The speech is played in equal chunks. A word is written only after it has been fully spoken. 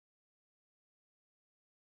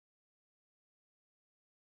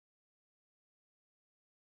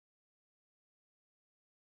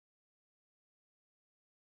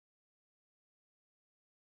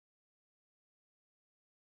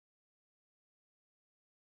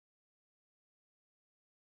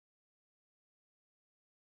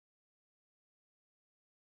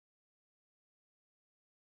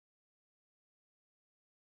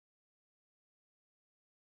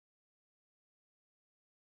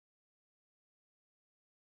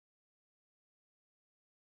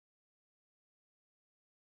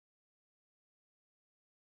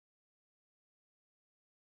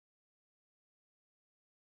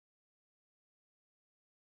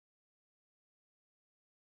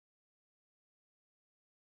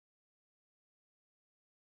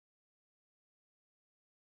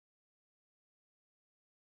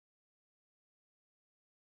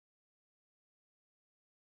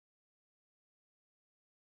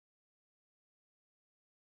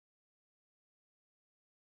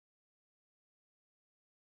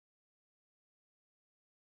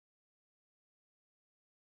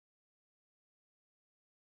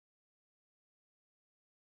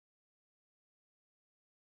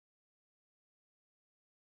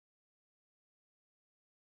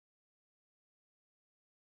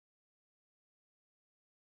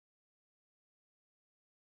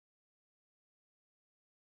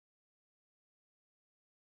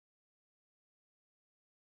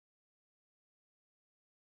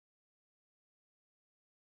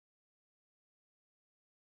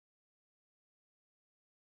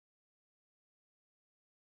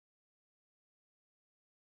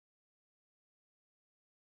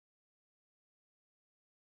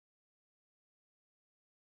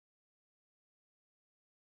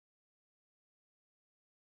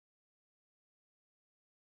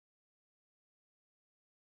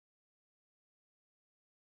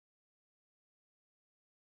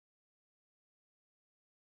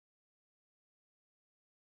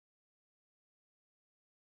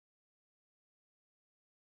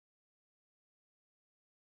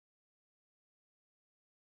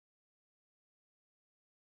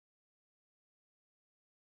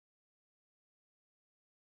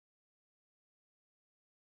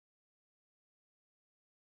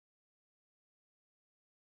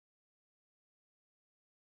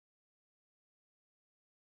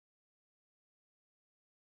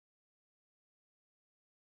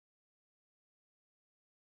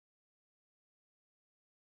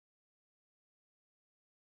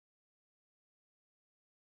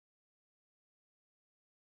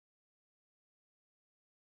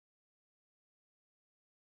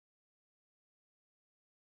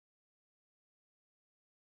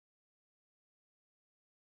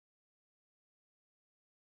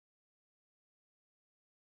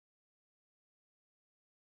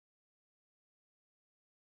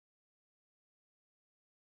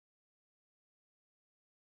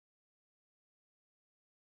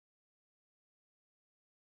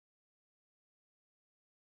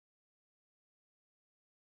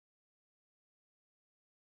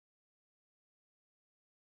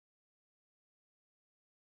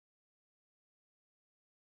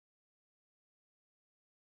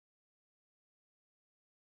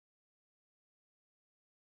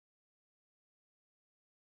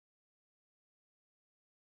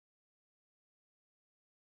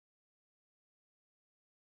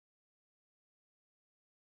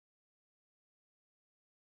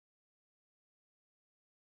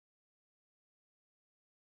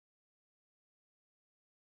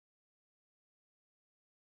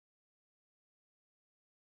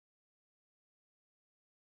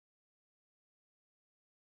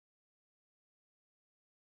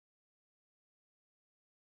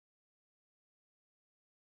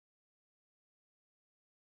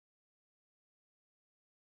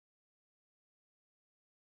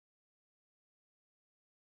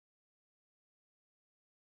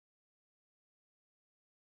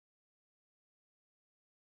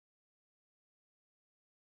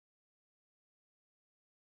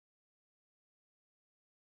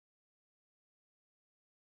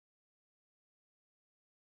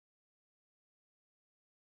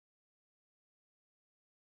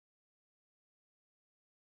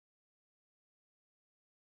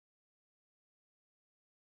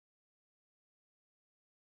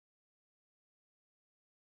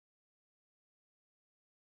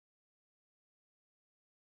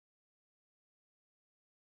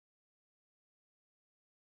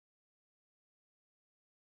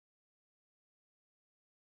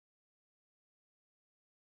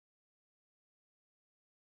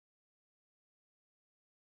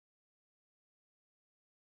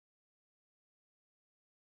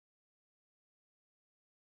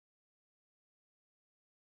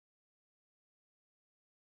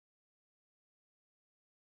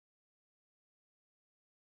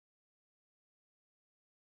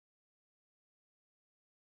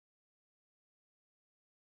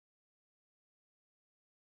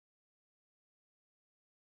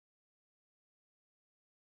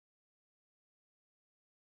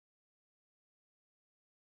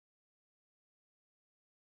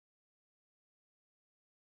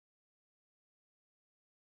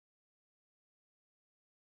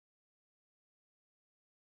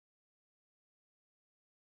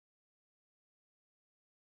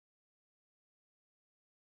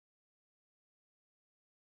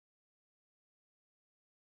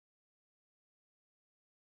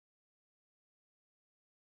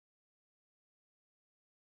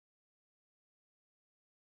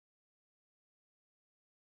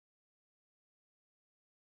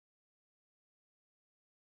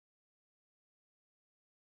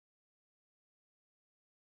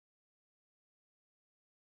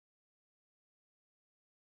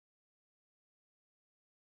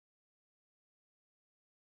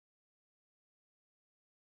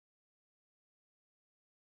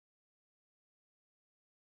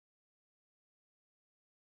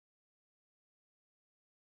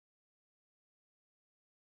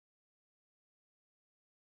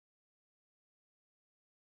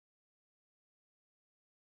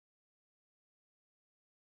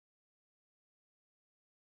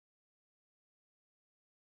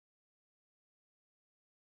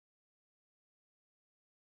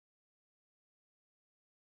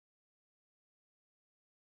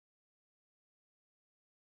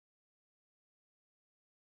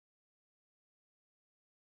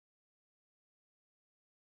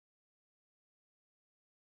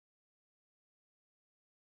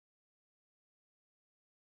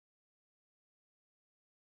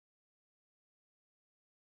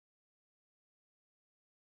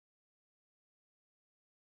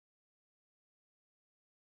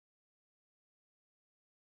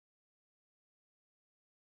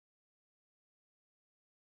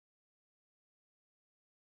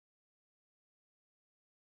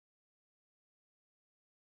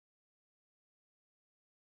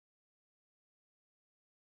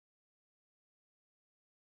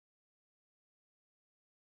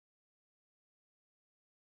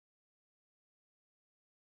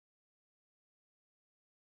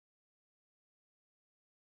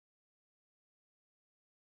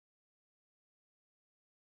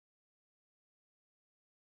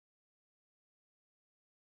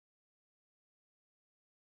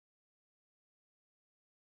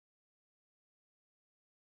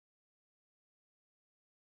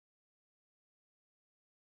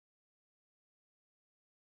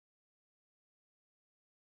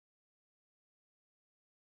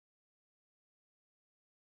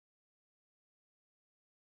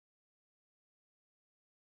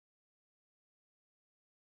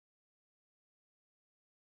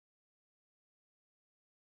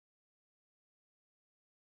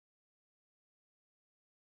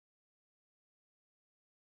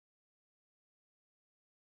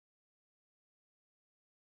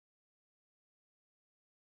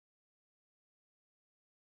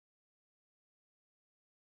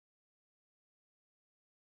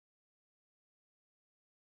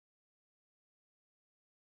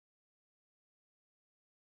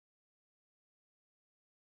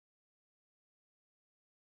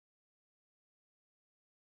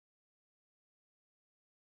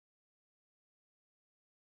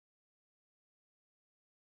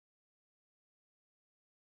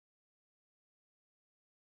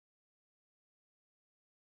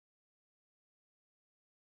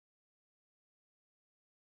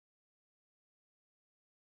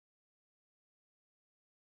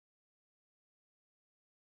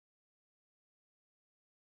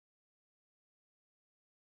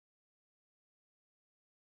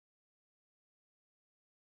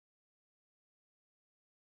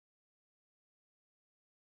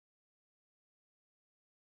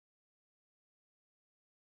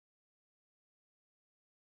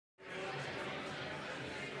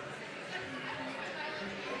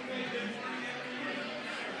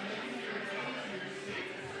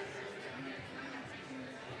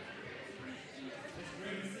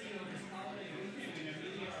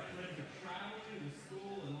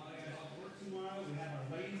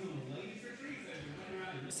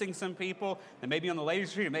missing some people that may be on the ladies'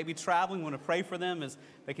 retreat or may be traveling. We want to pray for them as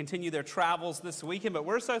they continue their travels this weekend. But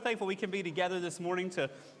we're so thankful we can be together this morning to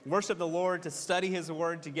worship the Lord, to study His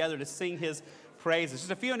Word together, to sing His praises.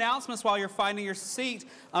 Just a few announcements while you're finding your seat.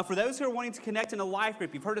 For those who are wanting to connect in a life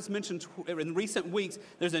group, you've heard us mention in recent weeks,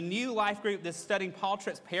 there's a new life group that's studying Paul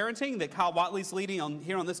Tripp's parenting that Kyle Watley's leading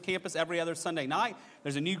here on this campus every other Sunday night.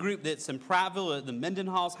 There's a new group that's in Prattville at the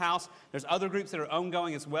Mendenhall's house. There's other groups that are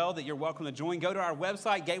ongoing as well that you're welcome to join. Go to our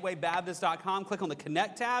website, gatewaybaptist.com, click on the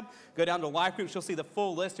Connect tab, go down to life groups, you'll see the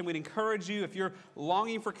full list, and we'd encourage you, if you're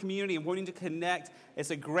longing for community and wanting to connect, it's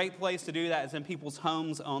a great place to do that. It's in people's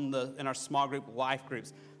homes in our small group life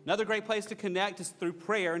groups. Another great place to connect is through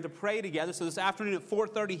prayer and to pray together. So this afternoon at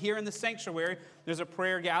 4:30 here in the sanctuary, there's a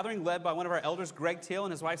prayer gathering led by one of our elders, Greg Till,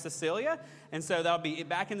 and his wife, Cecilia. And so that'll be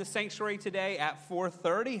back in the sanctuary today at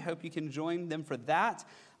 4:30. Hope you can join them for that.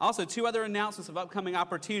 Also, two other announcements of upcoming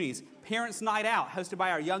opportunities. Parents' Night Out, hosted by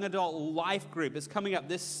our Young Adult Life Group, is coming up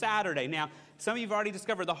this Saturday. Now, some of you have already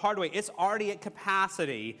discovered the hard way. It's already at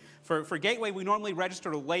capacity. For Gateway, we normally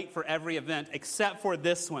register late for every event except for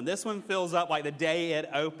this one. This one fills up like the day it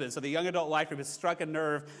opens. So the Young Adult Life Group has struck a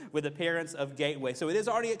nerve with the parents of Gateway. So it is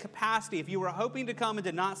already at capacity. If you were hoping to come and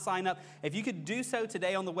did not sign up, if you could do so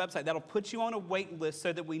today on the website, that'll put you on a wait list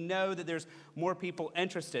so that we know that there's more people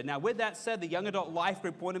interested. Now, with that said, the Young Adult Life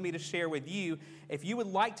Group wanted me to share with you, if you would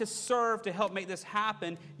like to serve to help make this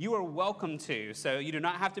happen, you are welcome to. So you do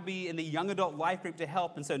not have to be in the Young Adult Life Group to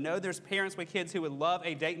help. And so know there's parents with kids who would love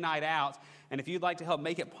a date night out. And if you'd like to help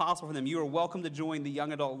make it possible for them, you are welcome to join the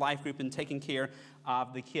Young Adult Life Group in taking care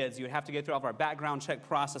of the kids. You would have to go through all of our background check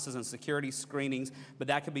processes and security screenings, but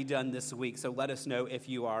that could be done this week. So let us know if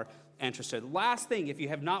you are interested. Last thing, if you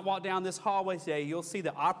have not walked down this hallway today, you'll see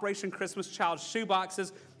the Operation Christmas Child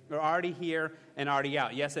shoeboxes are already here and already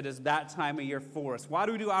out. Yes, it is that time of year for us. Why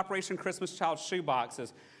do we do Operation Christmas Child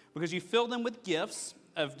shoeboxes? Because you fill them with gifts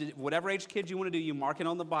of whatever age kid you want to do, you mark it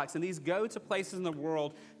on the box. And these go to places in the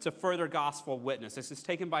world to further gospel witness. This is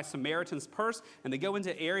taken by Samaritan's Purse, and they go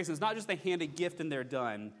into areas, and it's not just they hand a gift and they're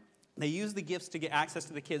done. They use the gifts to get access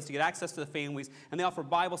to the kids, to get access to the families, and they offer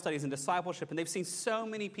Bible studies and discipleship. And they've seen so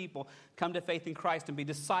many people come to faith in Christ and be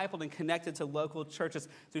discipled and connected to local churches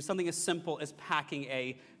through something as simple as packing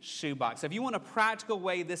a shoebox. So if you want a practical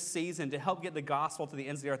way this season to help get the gospel to the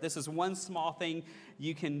ends of the earth, this is one small thing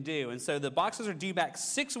you can do. And so the boxes are due back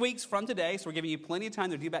 6 weeks from today, so we're giving you plenty of time.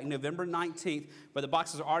 They're due back November 19th, but the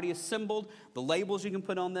boxes are already assembled. The labels you can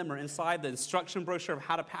put on them are inside the instruction brochure of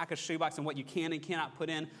how to pack a shoebox and what you can and cannot put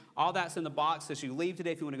in. All that's in the box as you leave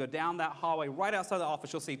today. If you want to go down that hallway, right outside the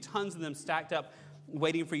office, you'll see tons of them stacked up,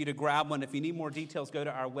 waiting for you to grab one. If you need more details, go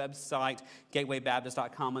to our website,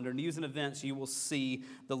 gatewaybaptist.com. Under News and Events, you will see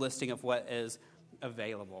the listing of what is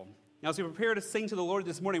available. Now, as we prepare to sing to the Lord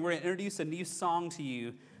this morning, we're going to introduce a new song to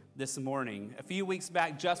you this morning. A few weeks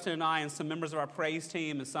back, Justin and I and some members of our praise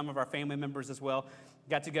team and some of our family members as well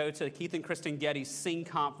got to go to Keith and Kristen Getty's Sing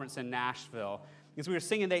Conference in Nashville. As we were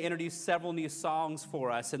singing, they introduced several new songs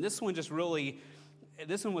for us, and this one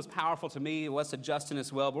was powerful to me. It was to Justin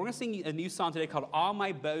as well. But we're going to sing a new song today called All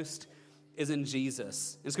My Boast is in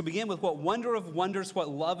Jesus. And it's going to begin with, what wonder of wonders, what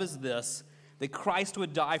love is this, that Christ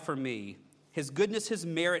would die for me. His goodness, His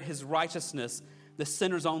merit, His righteousness, the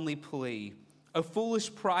sinner's only plea. O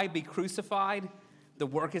foolish pride, be crucified, the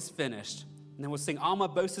work is finished. And then we'll sing, all my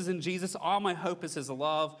boast is in Jesus, all my hope is His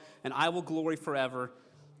love, and I will glory forever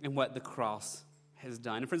in what the cross has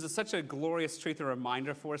done. And friends, it's such a glorious truth, a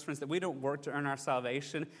reminder for us, friends, that we don't work to earn our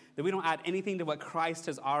salvation, that we don't add anything to what Christ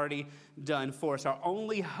has already done for us. Our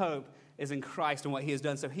only hope is in Christ and what He has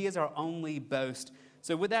done. So He is our only boast.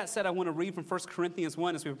 So with that said, I want to read from 1 Corinthians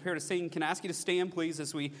 1 as we prepare to sing. Can I ask you to stand, please,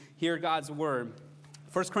 as we hear God's word?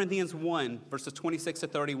 1 Corinthians 1, verses 26 to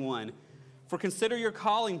 31. For consider your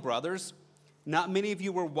calling, brothers. Not many of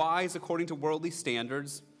you were wise according to worldly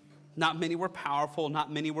standards. Not many were powerful.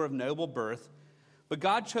 Not many were of noble birth. But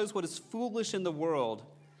God chose what is foolish in the world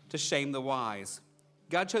to shame the wise.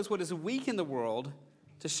 God chose what is weak in the world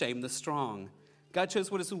to shame the strong. God chose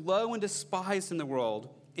what is low and despised in the world,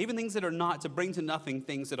 even things that are not, to bring to nothing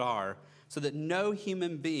things that are, so that no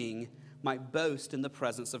human being might boast in the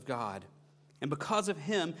presence of God. And because of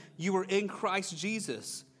Him, you are in Christ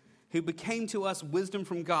Jesus, who became to us wisdom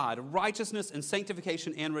from God, righteousness and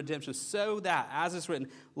sanctification and redemption, so that, as is written,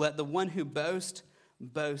 let the one who boasts,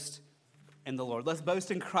 boast in the Lord. Let's boast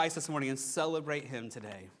in Christ this morning and celebrate Him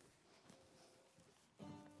today.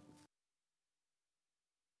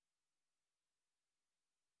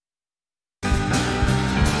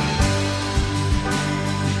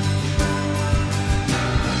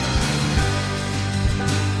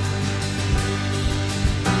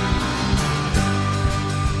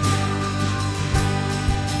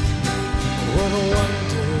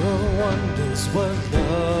 wonders, what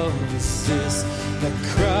love is this, that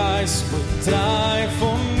Christ would die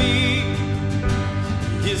for me.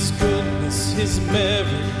 His goodness, His merit,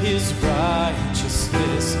 His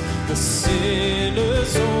righteousness, the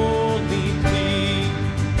sinner's only plea.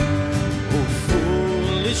 Oh,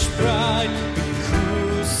 foolish bride, be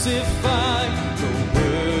crucified, the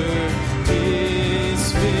work is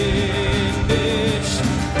finished.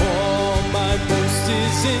 All my boast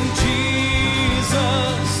is in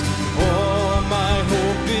Jesus, all my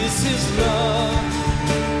hope is His love,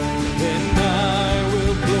 and I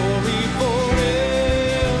will glory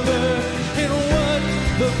forever in what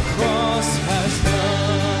the cross has done.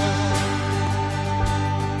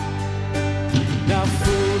 Now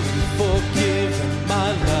fully forgiven, my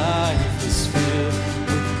life is filled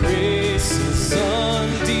with graces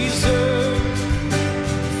undeserved,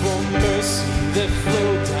 for mercy that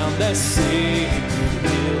flowed down that sacred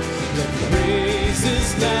hill, that praises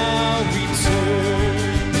now return.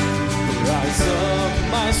 Rise up,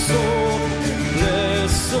 my soul, and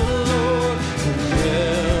bless the Lord, who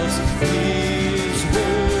else is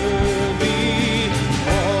worthy.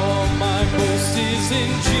 All my boast is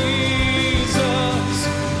in Jesus,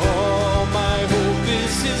 all my hope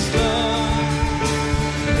is His love,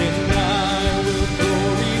 and I will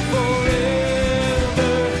glory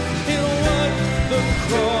forever in what the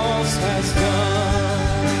cross has done.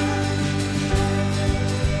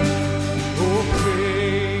 Oh,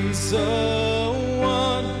 praise the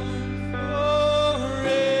one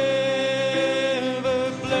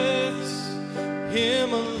forever, bless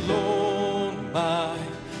Him alone, my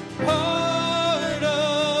heart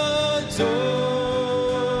adores,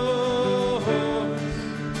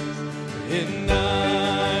 and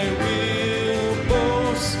I will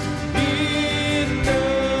boast in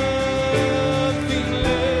nothing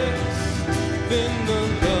less than the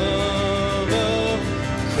love of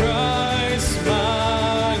Christ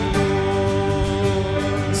my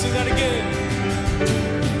Lord. Sing that again.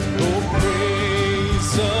 Oh, praise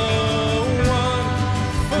the one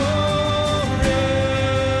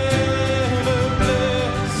forever,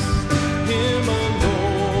 bless Him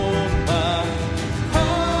alone, my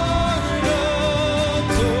heart adores,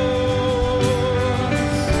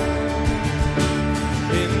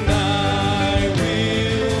 and I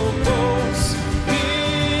will boast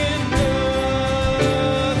in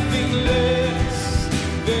nothing less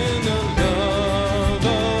than the love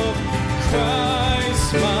of Christ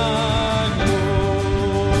my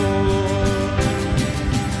Lord.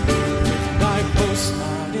 I boast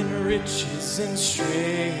not in riches and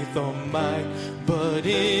strength or might, but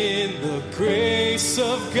in the grace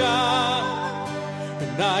of God.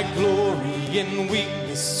 And I glory in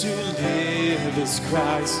weakness to live as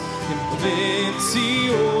Christ, in plenty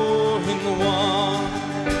or in want,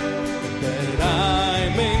 that I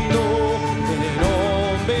may know, that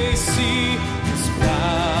all may see His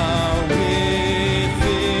power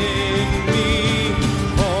within me.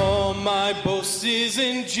 All my boast is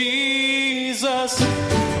in Jesus,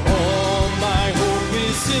 all my hope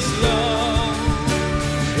is His love,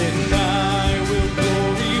 and I will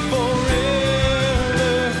glory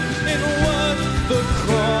forever in what the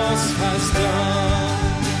cross has done.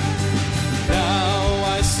 Now I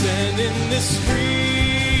stand in this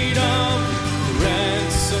freedom,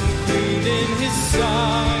 ransom clean in His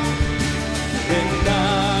sight, and I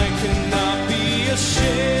cannot be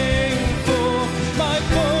ashamed, for my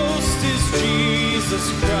boast is Jesus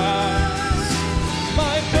Christ.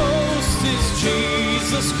 My boast is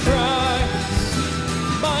Jesus Christ.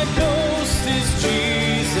 My boast is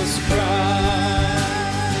Jesus Christ.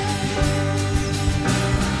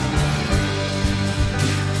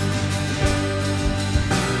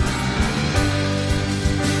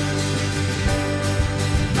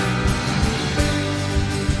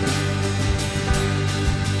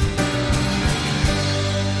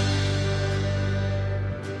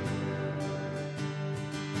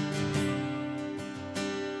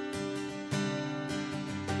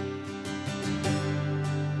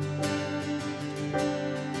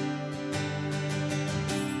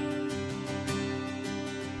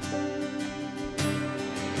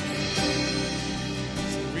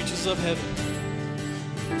 Reaches of heaven,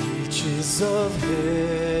 reaches of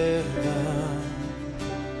heaven,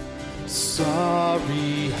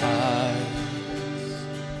 starry heights,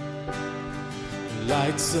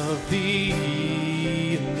 lights of the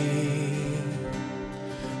evening,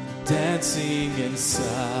 dancing in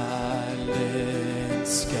silent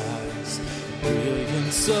skies,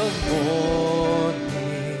 brilliance of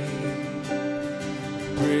morning,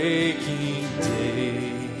 breaking day.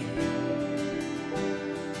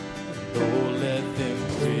 Oh, let them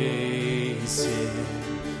praise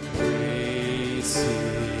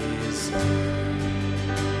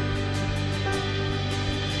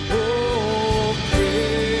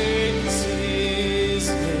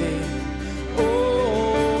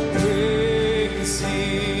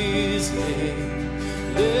His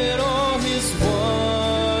name. Let all His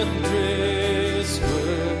wondrous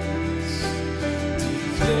works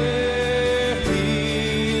declare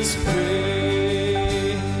His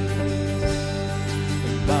praise.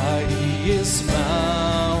 The mightiest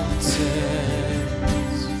mountains,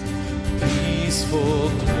 peaceful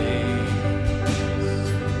plains,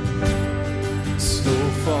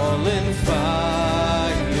 snowfall and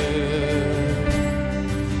fire,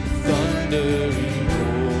 thundering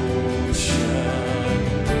ocean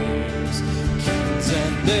waves, kings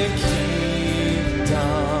and their kingdoms,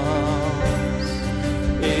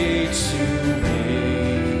 age to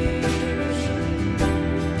age.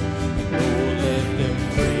 Oh, let them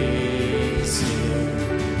praise Him,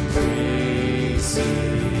 praise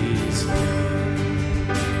His name.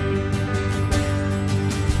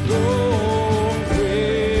 Oh,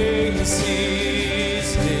 praise His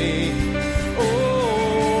name.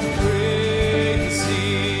 Oh, praise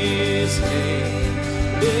His name.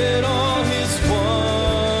 Let all His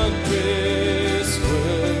wondrous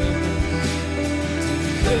works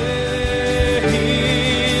declare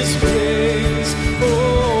His praise.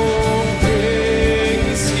 Oh,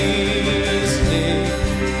 praise His name.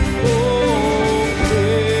 Oh,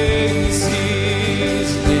 praise His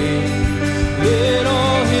name. Let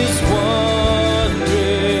all His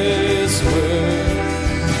wondrous works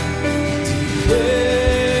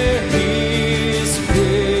declare His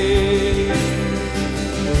praise.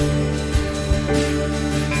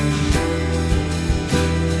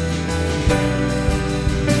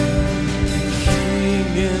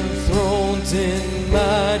 King enthroned in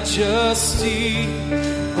majesty,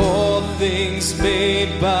 all things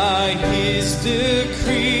made by His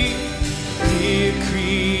decree. Hear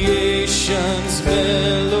creation's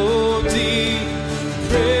melody.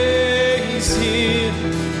 Praise Him,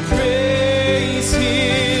 praise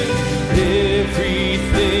Him.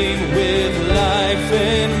 Everything with life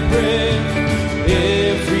and breath,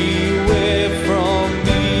 everywhere from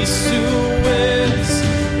east to west,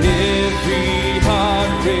 every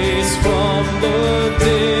heart raised from the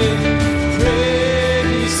dead.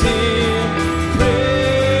 Praise Him,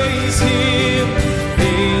 praise Him.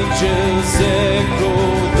 Angels echo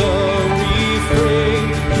the refrain.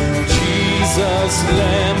 Jesus,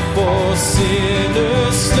 Lamb for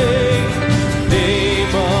sinners slain. Name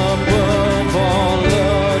above all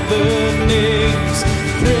other names.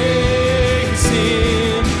 Praise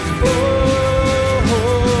Him, oh,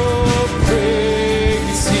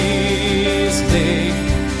 praise His name.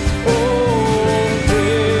 Oh,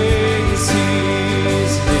 praise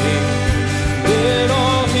His name. Let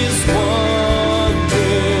all His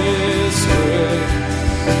wondrous works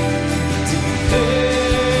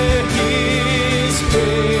declare His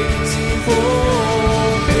praise. Oh,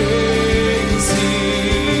 praise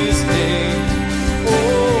His name. Oh, praise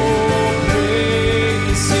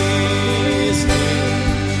His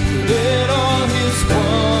name. Let all His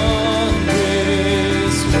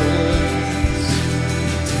wondrous works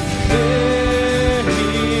declare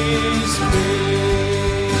His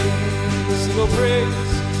praise. Sing, oh,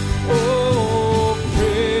 praise. Oh,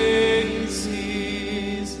 praise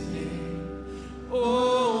His name.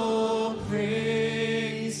 Oh,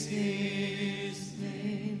 praise His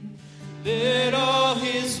name. Let all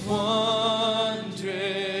His wondrous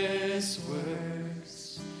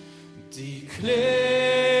works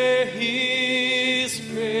declare His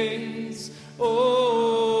praise.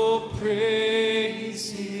 Oh,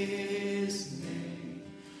 praise His name.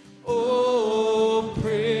 Oh,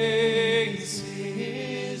 praise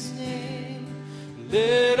His name.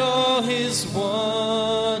 Let all His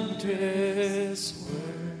wondrous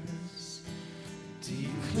works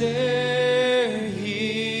declare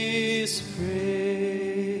His praise.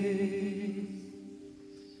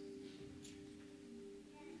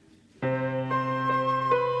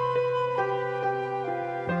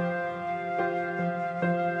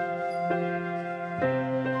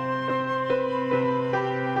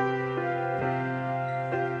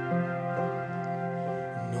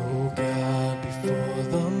 No God before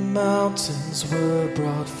the mountains were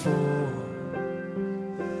brought forth,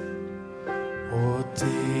 or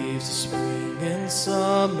days of spring and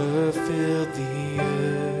summer filled the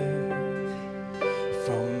earth.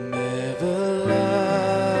 From everlasting,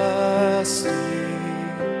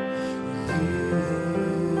 you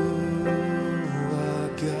are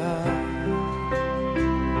God.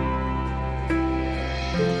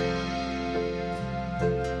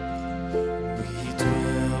 We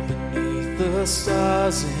dwell beneath the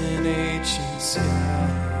stars in ancient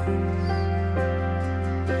skies.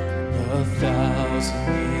 1,000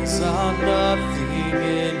 years are nothing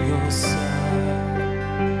in your sight.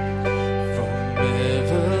 From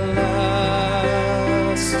everlasting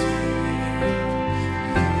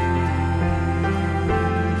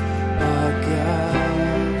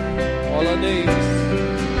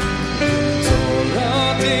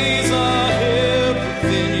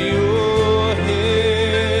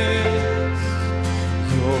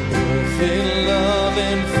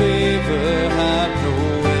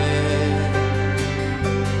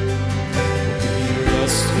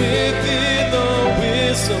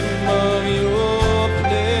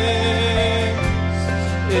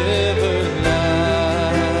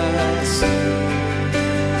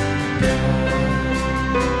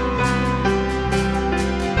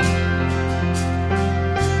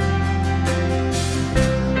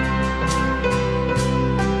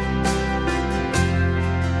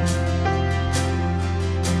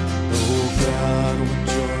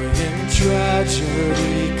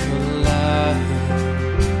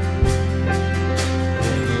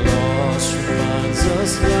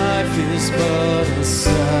life is but a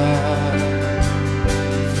sign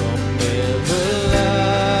from everlasting.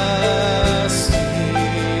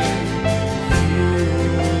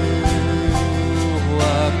 You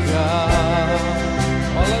are God.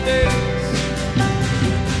 All our days,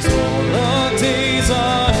 all our days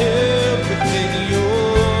are held within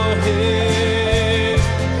your hands.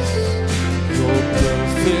 Your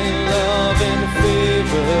perfect love and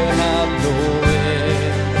favor have no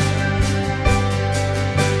end.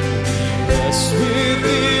 Rest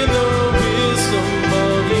within the wisdom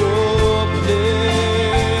of your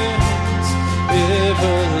plans,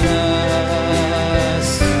 everlasting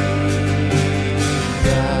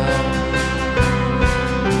God.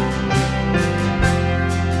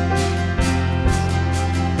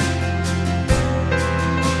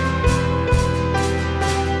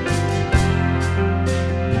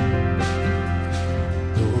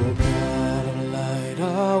 Lord God of light,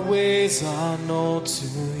 our ways are known to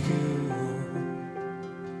you,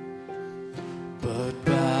 but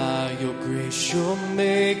by your grace you're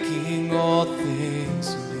making all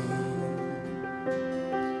things new.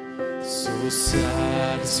 So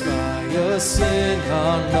satisfy us in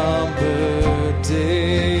our numbered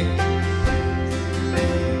day.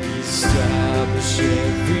 Establish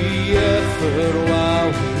every effort while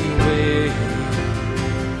we wait.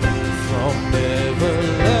 From everlasting,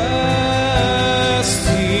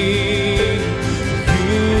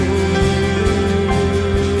 you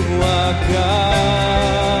are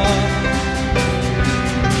God.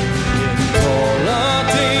 And all our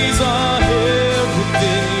days are held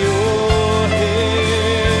within your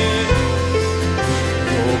hands.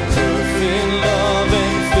 Your perfect love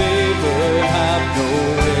and favor have no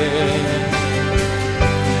end.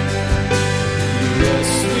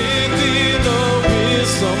 Rest within the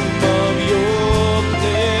wisdom of your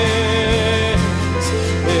plans,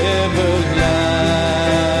 everlasting.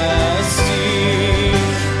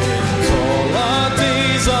 And all our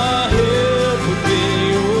days are held within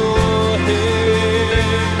your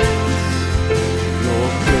hands. Your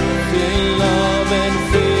perfect love and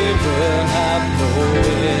favor have no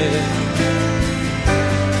end.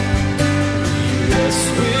 Rest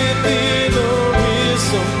within the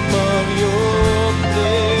wisdom of your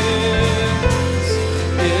plans,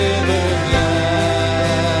 everlasting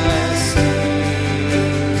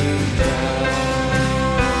God.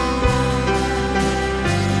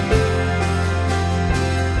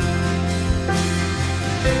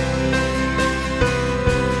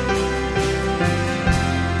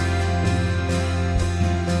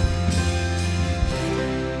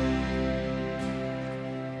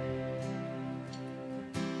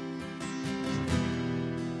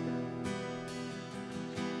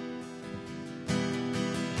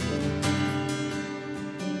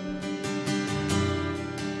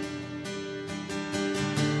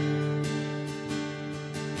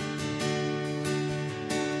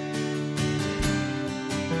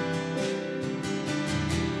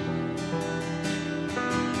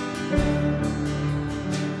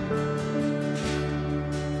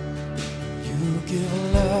 You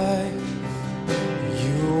give life,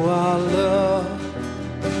 you are love,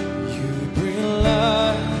 you bring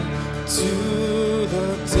light to the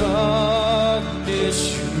darkness,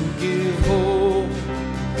 you give hope,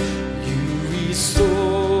 you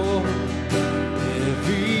restore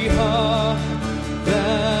every heart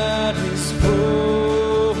that is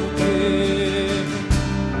broken.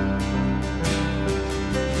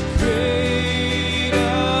 Great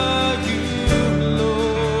are you,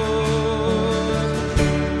 Lord.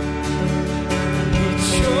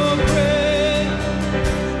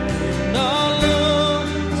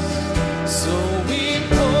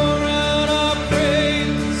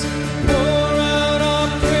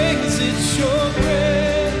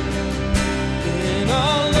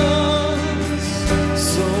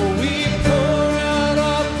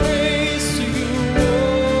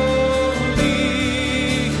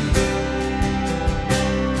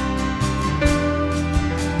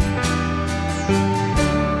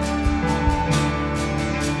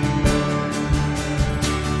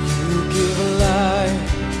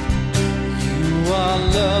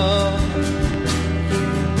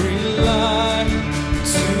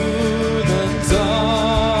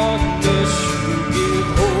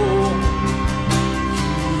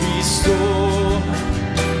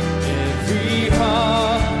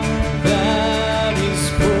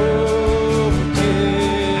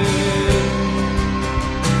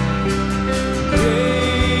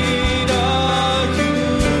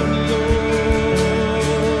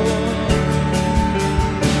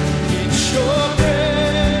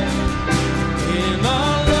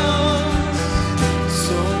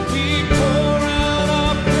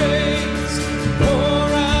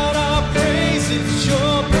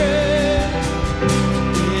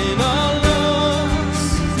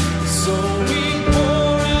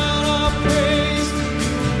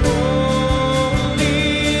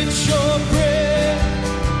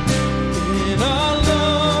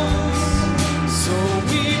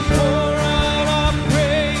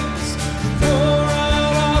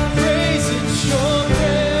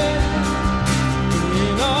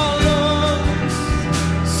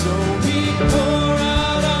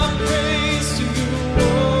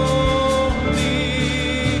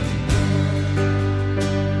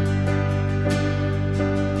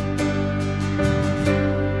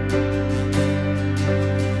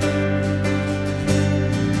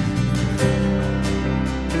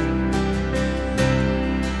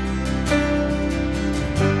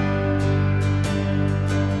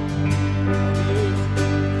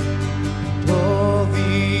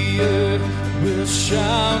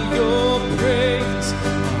 shout your praise.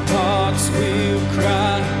 Our hearts will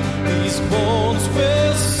cry. These bones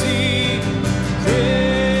will sing.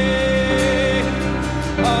 Great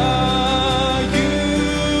are you,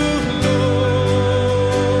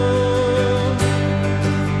 Lord.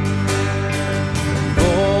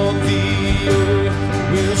 All the earth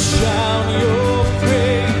will shout your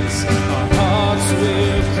praise. Our hearts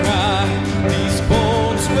will cry. These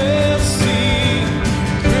bones will sing.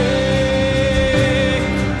 Great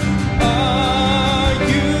are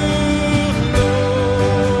you, Lord.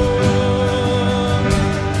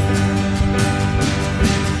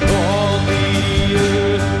 All the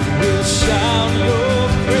earth will shout your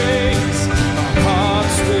praise. Our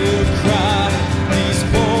hearts will cry. These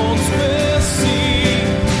bones will sing.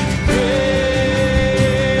 Great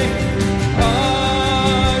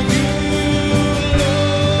are you,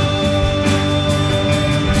 Lord.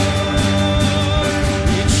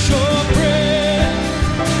 It's your breath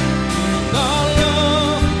in our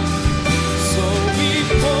lungs, so we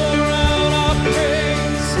pour out our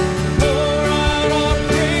praise. Pour out our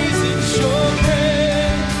praise. It's your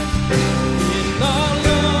breath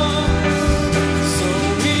in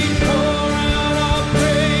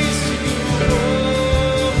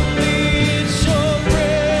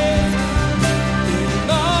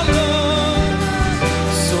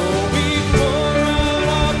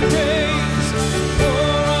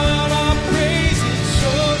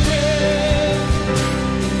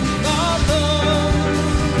our lungs,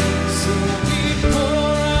 so we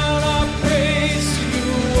pour out our praise to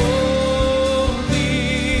you only. It's your breath in our lungs, so we pour out our praise.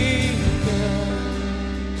 Pour out our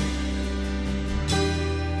praise. It's your breath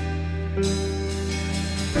in our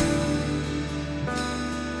lungs,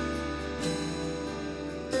 so we pour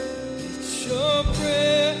out our praise to you only, God. It's your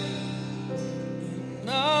breath in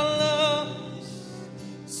our lungs,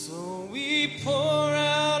 so we pour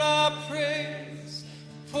out our praise.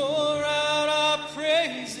 Pour out our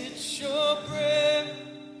praise. It's your breath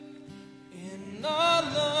in our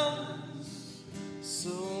lungs,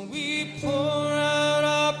 so we pour out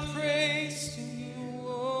our praise to you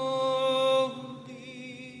only,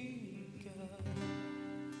 God.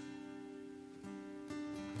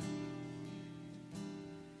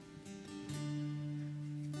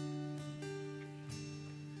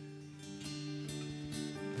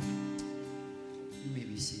 You may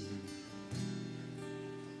be seated.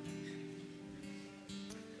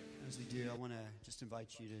 As we do, I want to just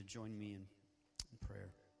invite you to join me in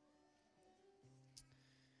prayer.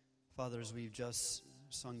 Father, as we've just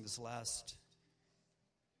sung this last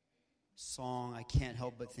song, I can't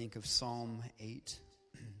help but think of Psalm 8,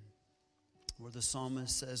 where the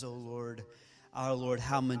psalmist says, "O Lord, our Lord,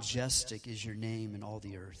 how majestic is your name in all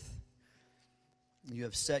the earth. You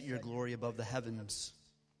have set your glory above the heavens.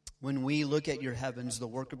 When we look at your heavens, the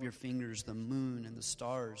work of your fingers, the moon and the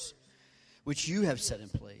stars, which you have set in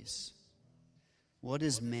place, what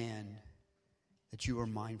is man that you are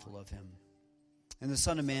mindful of him, and the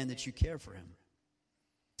Son of Man that you care for him?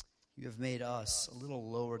 You have made us a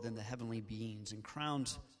little lower than the heavenly beings and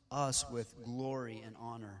crowned us with glory and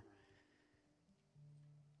honor.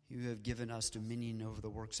 You have given us dominion over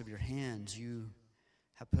the works of your hands. You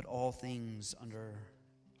have put all things under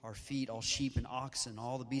our feet, all sheep and oxen,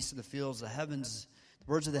 all the beasts of the fields, the heavens, the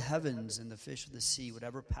birds of the heavens, and the fish of the sea,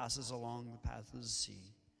 whatever passes along the path of the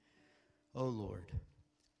sea. O Lord,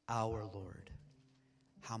 our Lord,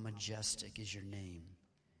 how majestic is your name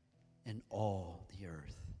in all the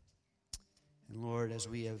earth." And Lord, as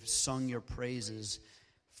we have sung your praises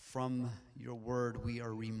from your word, we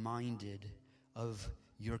are reminded of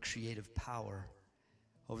your creative power.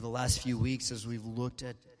 Over the last few weeks, as we've looked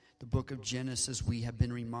at the book of Genesis, we have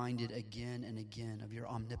been reminded again and again of your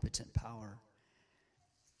omnipotent power.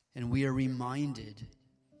 And we are reminded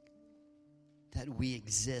that we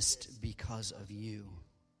exist because of you.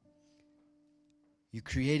 You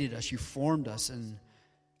created us, you formed us in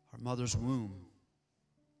our mother's womb.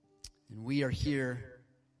 And we are here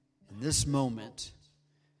in this moment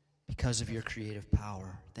because of your creative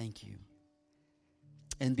power. Thank you.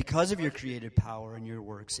 And because of your creative power and your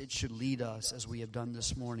works, it should lead us, as we have done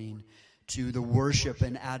this morning, to the worship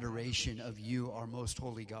and adoration of you, our most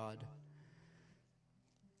holy God.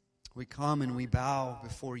 We come and we bow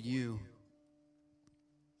before you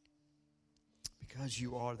because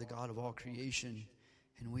you are the God of all creation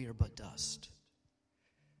and we are but dust.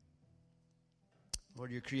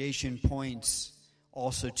 Lord, your creation points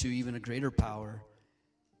also to even a greater power,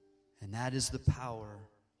 and that is the power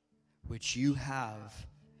which you have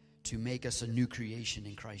to make us a new creation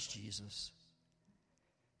in Christ Jesus.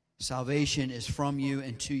 Salvation is from you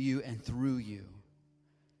and to you and through you.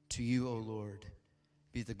 To you, O Lord,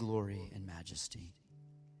 be the glory and majesty.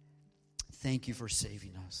 Thank you for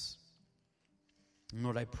saving us. And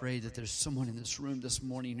Lord, I pray that there's someone in this room this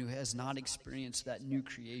morning who has not experienced that new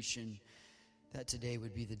creation, that today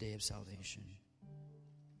would be the day of salvation.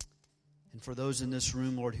 And for those in this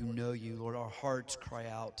room, Lord, who know you, Lord, our hearts cry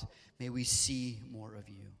out, may we see more of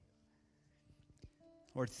you.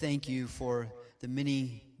 Lord, thank you for the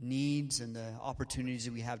many needs and the opportunities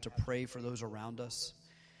that we have to pray for those around us.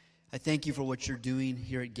 I thank you for what you're doing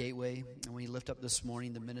here at Gateway. And we lift up this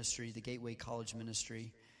morning the ministry, the Gateway College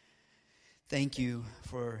ministry. Thank you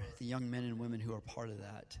for the young men and women who are part of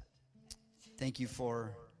that. Thank you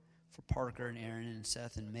for Parker and Aaron and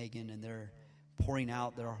Seth and Megan, and they're pouring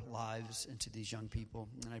out their lives into these young people.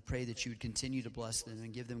 And I pray that you would continue to bless them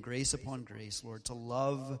and give them grace upon grace, Lord, to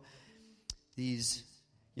love these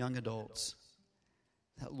young adults.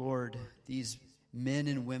 That, Lord, these men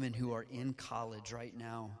and women who are in college right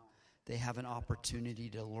now, they have an opportunity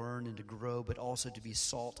to learn and to grow, but also to be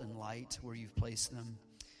salt and light where you've placed them.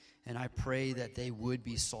 And I pray that they would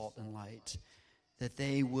be salt and light, that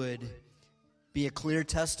they would be a clear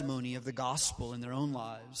testimony of the gospel in their own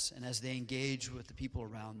lives, and as they engage with the people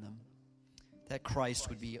around them, that Christ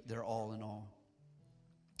would be their all in all.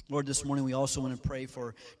 Lord, this morning we also want to pray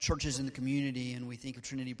for churches in the community, and we think of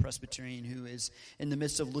Trinity Presbyterian, who is in the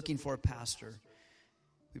midst of looking for a pastor.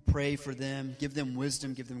 We pray for them, give them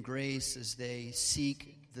wisdom, give them grace as they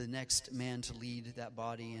seek the next man to lead that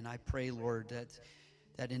body. And I pray, Lord, that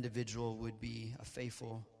that individual would be a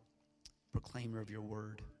faithful proclaimer of your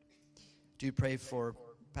word. Do pray for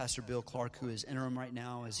Pastor Bill Clark, who is interim right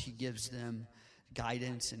now, as he gives them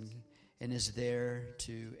guidance and is there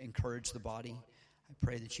to encourage the body. I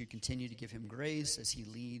pray that you continue to give him grace as he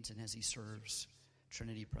leads and as he serves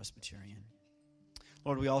Trinity Presbyterian.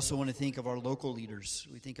 Lord, we also want to think of our local leaders.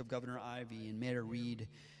 We think of Governor Ivey and Mayor Reed.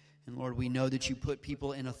 And Lord, we know that you put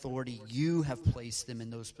people in authority. You have placed them in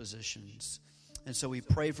those positions. And so we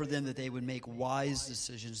pray for them that they would make wise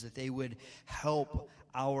decisions, that they would help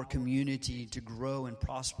our community to grow and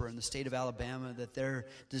prosper in the state of Alabama, that their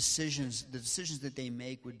decisions, the decisions that they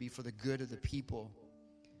make, would be for the good of the people.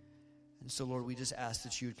 And so, Lord, we just ask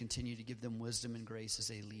that you would continue to give them wisdom and grace as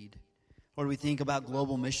they lead. Lord, we think about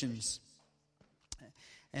global missions.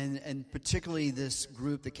 And particularly this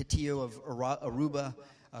group, the Catillo of Aruba,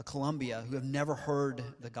 Colombia, who have never heard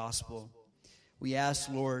the gospel. We ask,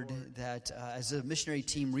 Lord, that as a missionary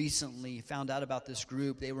team recently found out about this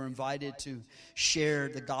group, they were invited to share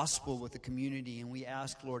the gospel with the community. And we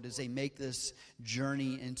ask, Lord, as they make this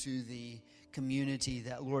journey into the community,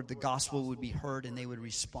 that, Lord, the gospel would be heard and they would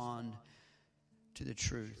respond to the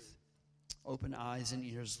truth. Open eyes and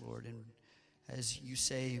ears, Lord, and as you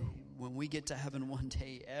say, when we get to heaven one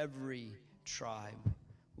day, every tribe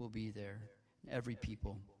will be there, every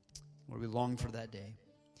people. Lord, we long for that day.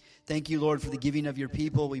 Thank you, Lord, for the giving of your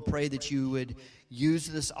people. We pray that you would use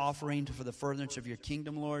this offering for the furtherance of your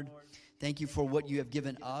kingdom, Lord. Thank you for what you have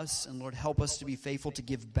given us. And, Lord, help us to be faithful to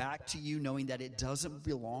give back to you, knowing that it doesn't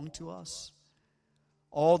belong to us.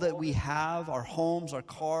 All that we have, our homes, our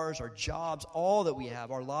cars, our jobs, all that we have,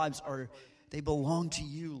 our lives, they belong to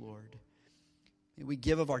you, Lord. May we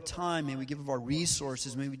give of our time, may we give of our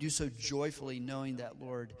resources, may we do so joyfully, knowing that,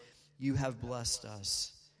 Lord, you have blessed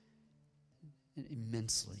us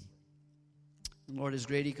immensely. And Lord, as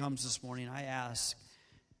Grady comes this morning, I ask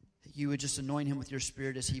that you would just anoint him with your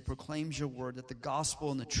Spirit as he proclaims your word, that the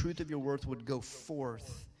gospel and the truth of your word would go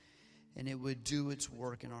forth and it would do its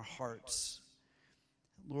work in our hearts.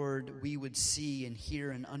 Lord, we would see and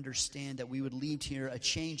hear and understand that we would leave here a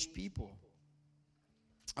changed people.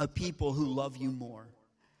 A people who love you more.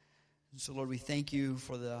 And so, Lord, we thank you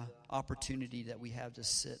for the opportunity that we have to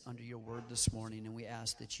sit under your word this morning, and we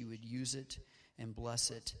ask that you would use it and bless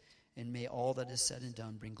it, and may all that is said and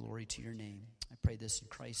done bring glory to your name. I pray this in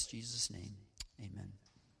Christ Jesus' name. Amen.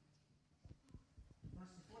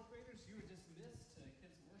 First and fourth graders, you are dismissed to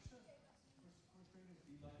kids worship. First and fourth graders, if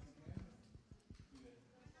you'd like to go,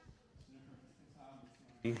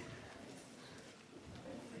 you would.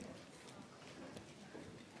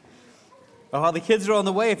 While the kids are on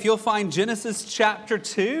the way, if you'll find Genesis chapter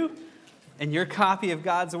 2 in your copy of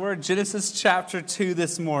God's Word, Genesis chapter 2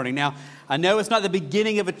 this morning. Now, I know it's not the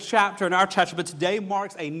beginning of a chapter in our chapter, but today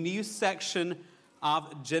marks a new section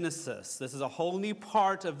of Genesis. This is a whole new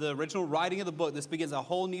part of the original writing of the book. This begins a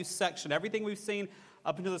whole new section. Everything we've seen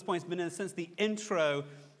up until this point has been, in a sense, the intro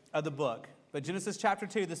of the book. But Genesis chapter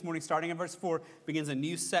 2 this morning, starting in verse 4, begins a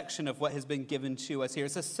new section of what has been given to us here.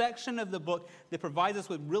 It's a section of the book that provides us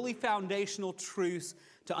with really foundational truths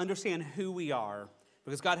to understand who we are,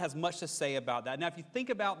 because God has much to say about that. Now, if you think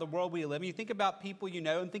about the world we live in, you think about people you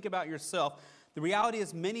know and think about yourself, the reality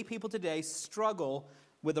is many people today struggle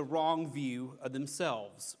with a wrong view of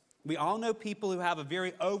themselves. We all know people who have a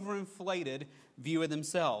very overinflated view of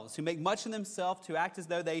themselves, who make much of themselves, to act as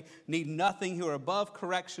though they need nothing, who are above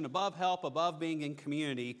correction, above help, above being in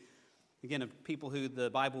community. Again, of people who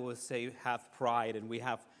the Bible would say have pride, and we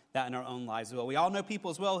have that in our own lives as well. We all know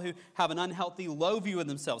people as well who have an unhealthy, low view of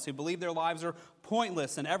themselves, who believe their lives are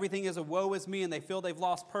pointless and everything is a woe is me, and they feel they've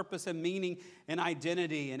lost purpose and meaning and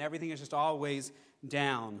identity, and everything is just always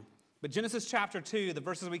down. But Genesis chapter 2, the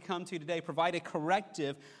verses we come to today, provide a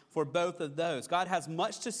corrective for both of those. God has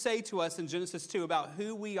much to say to us in Genesis 2 about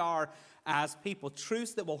who we are as people.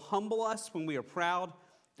 Truths that will humble us when we are proud,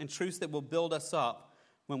 and truths that will build us up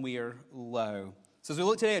when we are low. So as we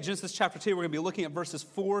look today at Genesis chapter 2, we're going to be looking at verses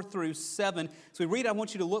 4 through 7. So we read, I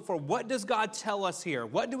want you to look for, what does God tell us here?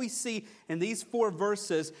 What do we see in these 4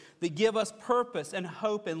 verses that give us purpose and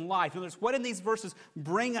hope in life? In other words, what in these verses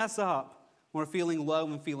bring us up when we're feeling low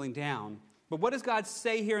and feeling down? But what does God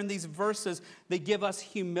say here in these verses that give us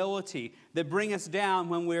humility, that bring us down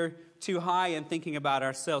when we're too high and thinking about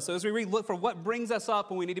ourselves? So as we read, look for what brings us up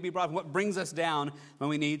when we need to be brought up, and what brings us down when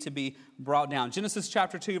we need to be brought down. Genesis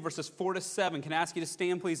chapter 2, verses 4 to 7. Can I ask you to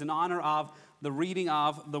stand, please, in honor of the reading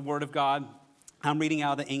of the Word of God? I'm reading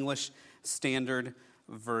out of the English Standard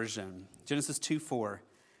Version. Genesis 2:4.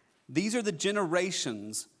 These are the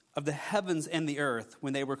generations of the heavens and the earth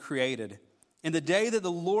when they were created, in the day that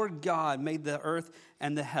the Lord God made the earth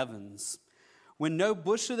and the heavens, when no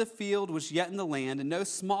bush of the field was yet in the land, and no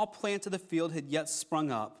small plant of the field had yet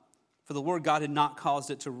sprung up, for the Lord God had not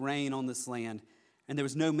caused it to rain on this land, and there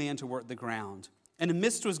was no man to work the ground. And a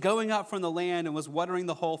mist was going up from the land and was watering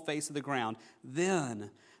the whole face of the ground.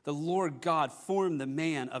 Then the Lord God formed the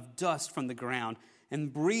man of dust from the ground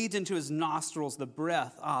and breathed into his nostrils the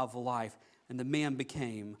breath of life, and the man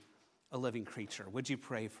became a living creature. Would you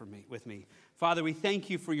pray with me? Father, we thank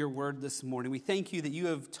you for your word this morning. We thank you that you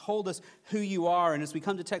have told us who you are. And as we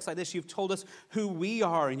come to texts like this, you've told us who we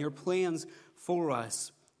are and your plans for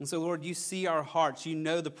us. And so, Lord, you see our hearts. You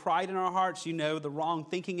know the pride in our hearts. You know the wrong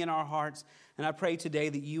thinking in our hearts. And I pray today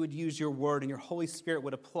that you would use your word and your Holy Spirit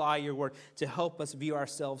would apply your word to help us view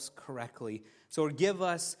ourselves correctly. So, Lord, give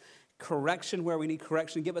us correction where we need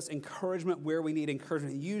correction. Give us encouragement where we need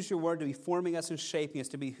encouragement. Use your word to be forming us and shaping us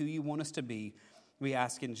to be who you want us to be. We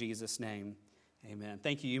ask in Jesus' name. Amen.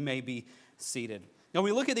 Thank you. You may be seated. Now,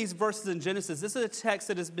 when we look at these verses in Genesis, this is a text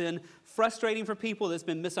that has been frustrating for people, that's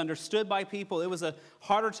been misunderstood by people. It was a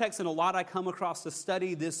harder text than a lot I come across to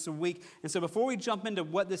study this week. And so before we jump into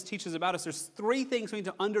what this teaches about us, there's 3 things we need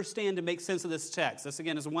to understand to make sense of this text. This,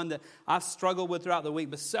 again, is one that I've struggled with throughout the week,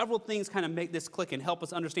 but several things kind of make this click and help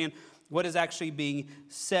us understand what is actually being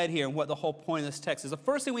said here and what the whole point of this text is. The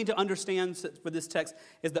first thing we need to understand for this text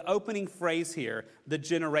is the opening phrase here, the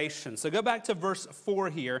generation. So go back to verse 4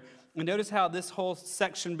 here. And notice how this whole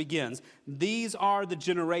section begins. These are the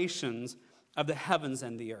generations of the heavens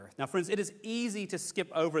and the earth. Now, friends, it is easy to skip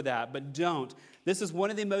over that, but don't. This is one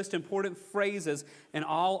of the most important phrases in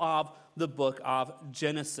all of the book of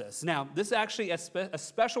Genesis. Now, this is actually a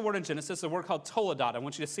special word in Genesis, a word called toledot. I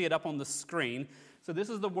want you to see it up on the screen. So this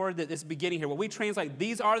is the word that is beginning here. What we translate,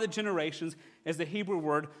 these are the generations, is the Hebrew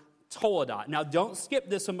word toledot. Now, don't skip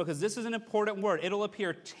this one because this is an important word. It'll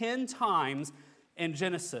appear 10 times in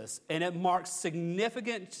Genesis, and it marks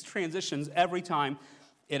significant transitions every time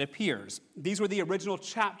it appears. These were the original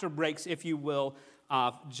chapter breaks, if you will,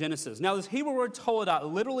 of Genesis. Now, this Hebrew word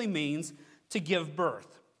toledot literally means to give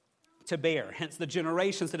birth, to bear, hence the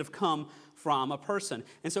generations that have come from a person.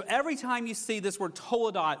 And so every time you see this word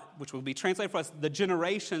toledot, which will be translated for us, the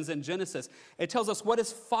generations in Genesis, it tells us what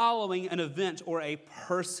is following an event or a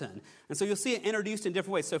person. And so you'll see it introduced in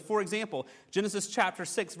different ways. So for example, Genesis chapter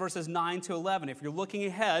 6, verses 9 to 11, if you're looking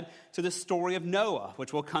ahead to the story of Noah,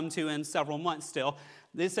 which we'll come to in several months still,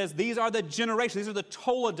 it says these are the generations, these are the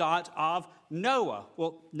toledot of Noah.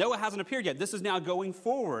 Well, Noah hasn't appeared yet. This is now going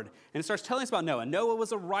forward. And it starts telling us about Noah. Noah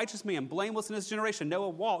was a righteous man, blameless in his generation. Noah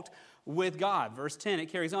walked with God. Verse 10, it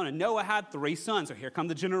carries on. And Noah had 3 sons. So here come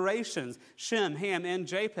the generations, Shem, Ham, and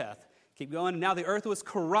Japheth. Keep going. And now the earth was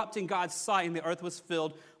corrupt in God's sight, and the earth was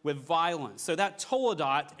filled with violence. So that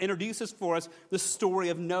toledot introduces for us the story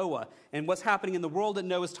of Noah and what's happening in the world at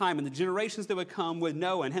Noah's time and the generations that would come with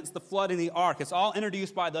Noah, and hence the flood and the ark. It's all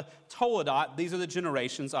introduced by the toledot. These are the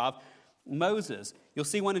generations of Moses. You'll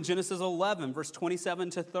see one in Genesis 11, verse 27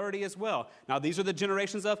 to 30 as well. Now, these are the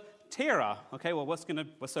generations of Terah. Okay, well, what's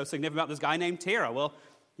so significant about this guy named Terah? Well,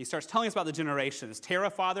 He starts telling us about the generations. Terah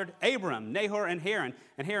fathered Abram, Nahor, and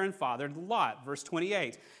Haran fathered Lot. Verse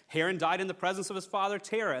 28. Haran died in the presence of his father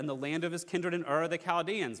Terah in the land of his kindred in Ur of the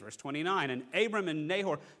Chaldeans. Verse 29. And Abram and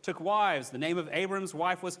Nahor took wives. The name of Abram's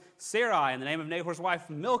wife was Sarai, and the name of Nahor's wife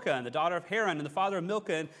Milcah, and the daughter of Haran, and the father of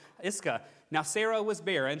Milcah and Iscah. Now Sarah was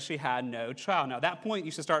barren, she had no child. Now at that point,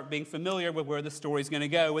 you should start being familiar with where the story's going to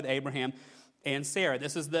go with Abraham and Sarah.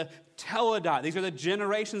 This is the Toledot. These are the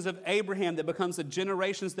generations of Abraham that becomes the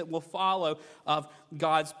generations that will follow of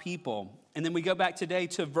God's people. And then we go back today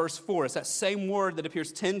to verse 4. It's that same word that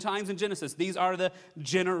appears 10 times in Genesis. These are the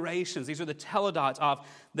generations. These are the Toledot of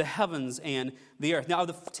the heavens and the earth. Now,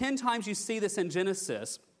 the 10 times you see this in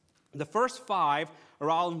Genesis, the first 5 are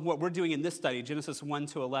all in what we're doing in this study, Genesis 1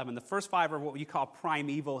 to 11. The first 5 are what we call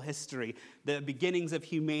primeval history, the beginnings of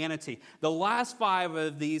humanity. The last 5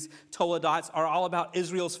 of these Toledots are all about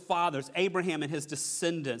Israel's fathers, Abraham and his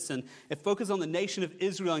descendants. And it focuses on the nation of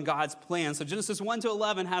Israel and God's plan. So Genesis 1 to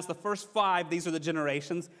 11 has the first 5. These are the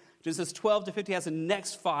generations. Genesis 12 to 50 has the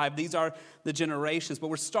next 5. These are the generations. But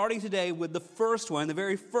we're starting today with the first one. The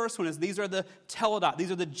very first one is these are the Toledot. These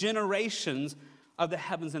are the generations of the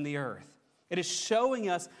heavens and the earth. It is showing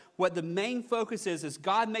us what the main focus is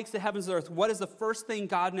God makes the heavens and the earth. What is the first thing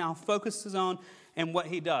God now focuses on and what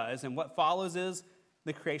he does? And what follows is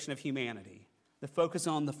the creation of humanity. The focus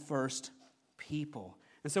on the first people.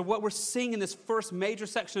 And so what we're seeing in this first major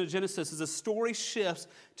section of Genesis is a story shifts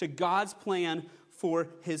to God's plan for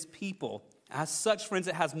his people. As such, friends,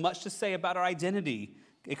 it has much to say about our identity.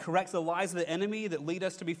 It corrects the lies of the enemy that lead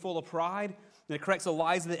us to be full of pride. And it corrects the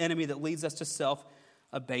lies of the enemy that leads us to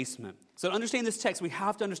self-abasement. So to understand this text, we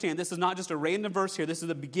have to understand this is not just a random verse here. This is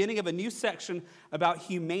the beginning of a new section about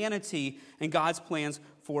humanity and God's plans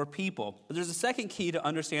for people. But there's a second key to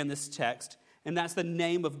understand this text, and that's the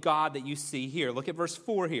name of God that you see here. Look at verse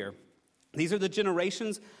 4 here. These are the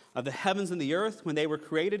generations of the heavens and the earth when they were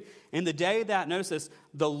created. In the day that, notice this,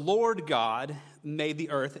 the Lord God made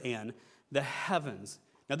the earth and the heavens.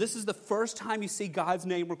 Now, this is the first time you see God's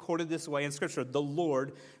name recorded this way in Scripture, the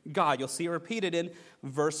Lord God. You'll see it repeated in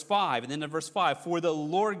verse 5. And then in verse 5, for the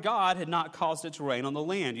Lord God had not caused it to rain on the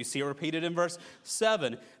land. You see it repeated in verse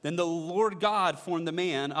 7. Then the Lord God formed the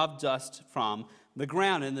man of dust from the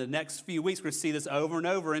ground. In the next few weeks, we're going to see this over and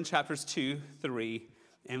over in chapters 2, 3,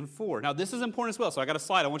 and 4. Now, this is important as well. So I got a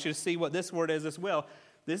slide. I want you to see what this word is as well.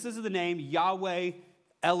 This is the name Yahweh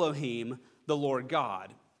Elohim, the Lord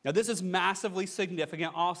God. Now, this is massively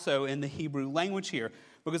significant also in the Hebrew language here,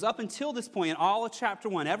 because up until this point, in all of chapter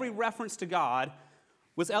 1, every reference to God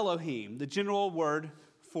was Elohim, the general word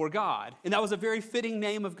for God. And that was a very fitting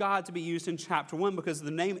name of God to be used in chapter 1, because the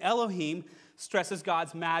name Elohim stresses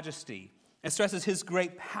God's majesty. It stresses his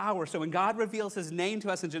great power. So when God reveals his name to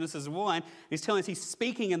us in Genesis 1, he's telling us he's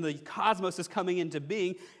speaking and the cosmos is coming into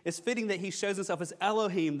being. It's fitting that he shows himself as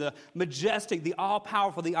Elohim, the majestic, the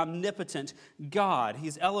all-powerful, the omnipotent God.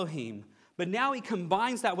 He's Elohim. But now he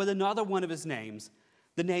combines that with another one of his names,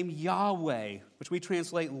 the name Yahweh, which we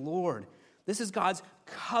translate Lord. This is God's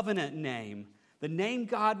covenant name. The name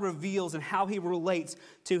God reveals and how he relates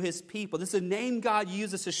to his people. This is a name God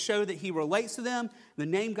uses to show that he relates to them. The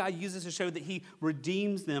name God uses to show that he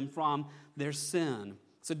redeems them from their sin.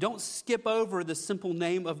 So don't skip over the simple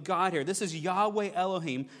name of God here. This is Yahweh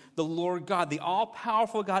Elohim, the Lord God. The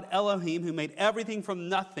all-powerful God Elohim, who made everything from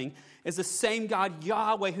nothing, is the same God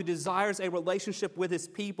Yahweh who desires a relationship with his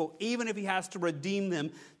people, even if he has to redeem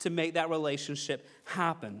them to make that relationship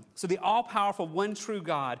happen. So the all-powerful, one true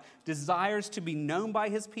God desires to be known by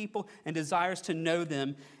his people and desires to know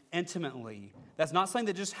them intimately. That's not something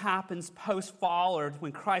that just happens post-fall or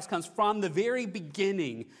when Christ comes. From the very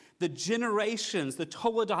beginning, the generations, the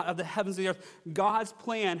Toledot of the heavens and the earth, God's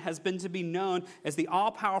plan has been to be known as the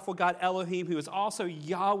all-powerful God Elohim, who is also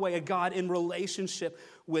Yahweh, a God in relationship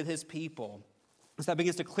with his people. So that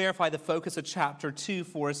begins to clarify the focus of chapter 2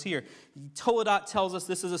 for us here. Toledot tells us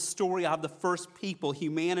this is a story of the first people,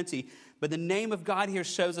 humanity. But the name of God here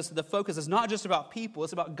shows us that the focus is not just about people,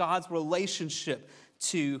 it's about God's relationship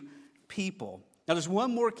to people. Now, there's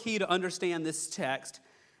one more key to understand this text,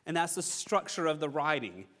 and that's the structure of the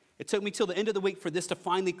writing. It took me till the end of the week for this to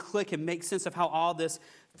finally click and make sense of how all this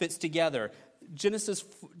fits together. Genesis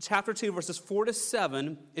chapter 2, verses 4 to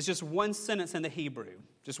 7 is just one sentence in the Hebrew,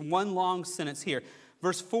 just one long sentence here.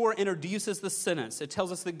 Verse 4 introduces the sentence. It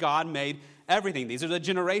tells us that God made everything. These are the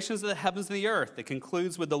generations of the heavens and the earth. It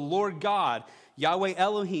concludes with the Lord God, Yahweh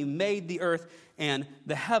Elohim, made the earth and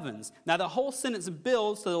the heavens. Now, the whole sentence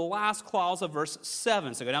builds to the last clause of verse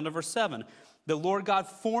 7. So go down to verse 7. the Lord God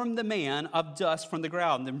formed the man of dust from the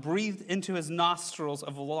ground, and breathed into his nostrils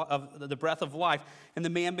of the breath of life, and the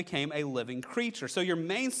man became a living creature. So your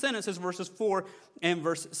main sentence is verses 4 and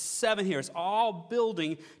verse 7 here. It's all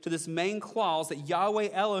building to this main clause that Yahweh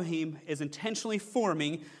Elohim is intentionally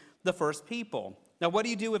forming the first people. Now, what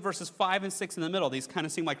do you do with verses 5 and 6 in the middle? These kind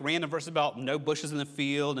of seem like random verses about no bushes in the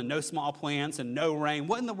field and no small plants and no rain.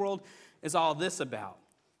 What in the world is all this about?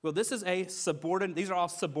 Well, these are all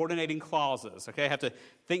subordinating clauses, okay? I have to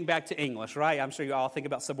think back to English, right? I'm sure you all think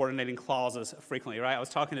about subordinating clauses frequently, right? I was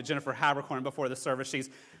talking to Jennifer Habercorn before the service. She's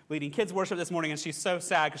leading kids worship this morning, and she's so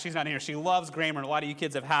sad because she's not in here. She loves grammar, and a lot of you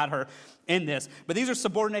kids have had her in this. But these are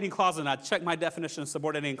subordinating clauses, and I checked my definition of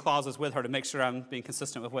subordinating clauses with her to make sure I'm being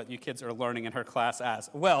consistent with what you kids are learning in her class as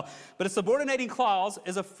well. But a subordinating clause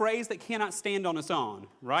is a phrase that cannot stand on its own,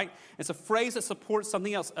 right? It's a phrase that supports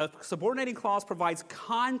something else. A subordinating clause provides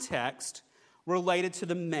context related to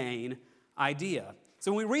the main idea.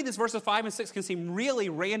 So when we read this, verses 5 and 6 can seem really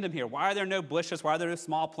random here. Why are there no bushes? Why are there no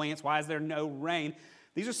small plants? Why is there no rain?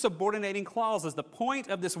 These are subordinating clauses. The point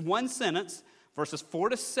of this one sentence, verses 4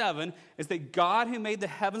 to 7, is that God who made the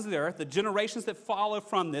heavens and the earth, the generations that follow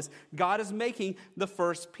from this, God is making the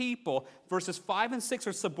first people. Verses 5 and 6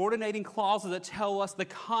 are subordinating clauses that tell us the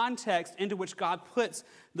context into which God puts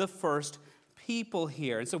the first people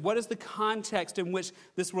here. And so what is the context in which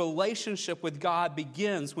this relationship with God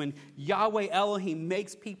begins when Yahweh Elohim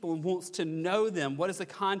makes people and wants to know them? What is the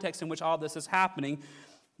context in which all this is happening?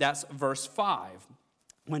 That's verse 5.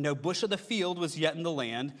 When no bush of the field was yet in the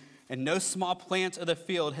land, and no small plant of the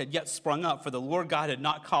field had yet sprung up, for the Lord God had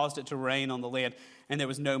not caused it to rain on the land, and there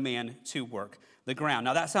was no man to work the ground.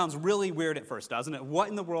 Now that sounds really weird at first, doesn't it? What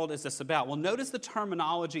in the world is this about? Well, notice the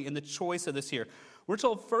terminology and the choice of this here. We're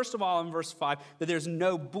told, first of all, in verse 5, that there's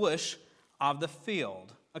no bush of the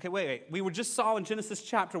field. Okay, wait. We just saw in Genesis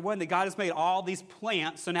chapter 1 that God has made all these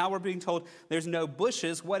plants, so now we're being told there's no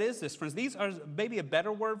bushes. What is this, friends? These are maybe a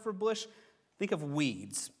better word for bush. Think of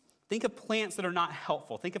weeds. Think of plants that are not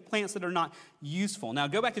helpful. Think of plants that are not useful. Now,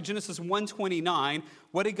 go back to Genesis 1:29.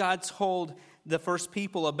 What did God told the first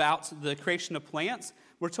people about the creation of plants?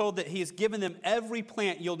 We're told that he has given them every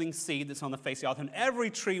plant yielding seed that's on the face of the earth, and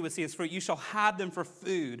every tree with seed its fruit. You shall have them for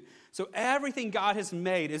food. So everything God has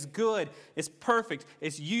made is good, is perfect,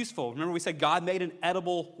 is useful. Remember we said God made an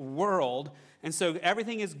edible world, and so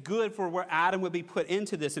everything is good for where Adam would be put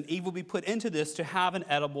into this, and Eve will be put into this to have an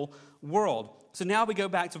edible world. So now we go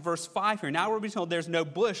back to verse 5 here. Now we're being told there's no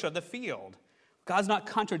bush of the field. God's not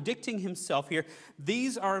contradicting himself here.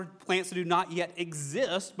 These are plants that do not yet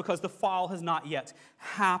exist because the fall has not yet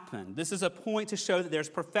happened. This is a point to show that there's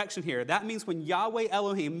perfection here. That means when Yahweh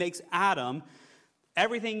Elohim makes Adam,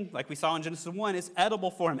 everything, like we saw in Genesis 1, is edible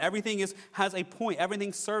for him. Everything has a point.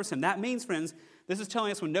 Everything serves him. That means, friends, this is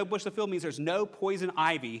telling us when no bush of the field means there's no poison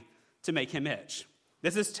ivy to make him itch.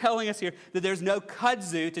 This is telling us here that there's no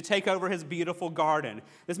kudzu to take over his beautiful garden.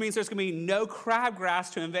 This means there's going to be no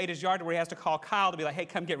crabgrass to invade his yard where he has to call Kyle to be like, hey,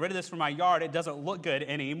 come get rid of this from my yard. It doesn't look good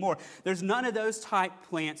anymore. There's none of those type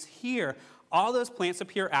plants here. All those plants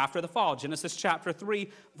appear after the fall. Genesis chapter 3,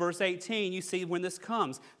 verse 18, you see when this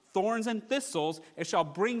comes. Thorns and thistles it shall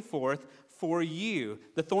bring forth for you.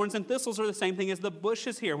 The thorns and thistles are the same thing as the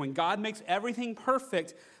bushes here. When God makes everything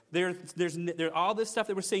perfect, there's all this stuff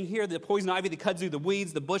that we're seeing here, the poison ivy, the kudzu, the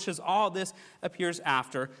weeds, the bushes, all this appears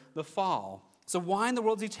after the fall. So why in the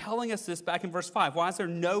world is he telling us this back in verse 5? Why is there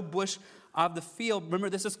no bush of the field? Remember,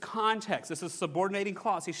 this is context. This is subordinating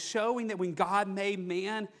clause. He's showing that when God made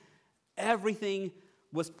man, everything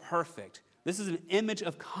was perfect. This is an image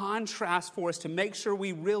of contrast for us to make sure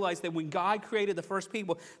we realize that when God created the first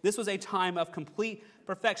people, this was a time of complete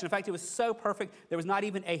perfection. In fact, it was so perfect, there was not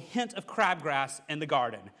even a hint of crabgrass in the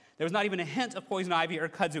garden. There was not even a hint of poison ivy or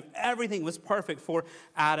kudzu. Everything was perfect for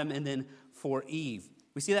Adam and then for Eve.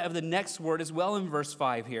 We see that of the next word as well in verse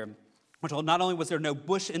 5 here. We're told not only was there no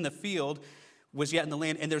bush in the field, was yet in the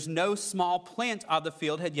land, and there's no small plant of the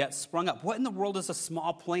field had yet sprung up. What in the world is a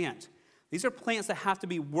small plant? These are plants that have to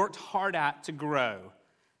be worked hard at to grow.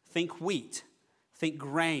 Think wheat, think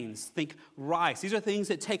grains, think rice. These are things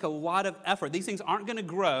that take a lot of effort. These things aren't going to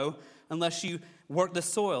grow unless you work the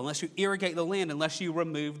soil, unless you irrigate the land, unless you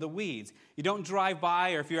remove the weeds. You don't drive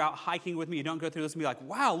by, or if you're out hiking with me, you don't go through this and be like,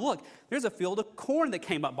 wow, look, there's a field of corn that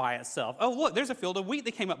came up by itself. Oh, look, there's a field of wheat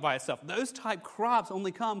that came up by itself. Those type crops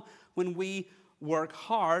only come when we work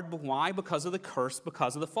hard. But why? Because of the curse,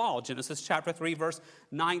 because of the fall. Genesis chapter 3, verse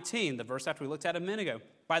 19, the verse after we looked at a minute ago.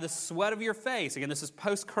 By the sweat of your face, again, this is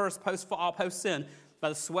post-curse, post-fall, post-sin. By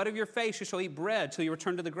the sweat of your face you shall eat bread till you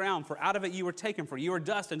return to the ground, for out of it you were taken, for you are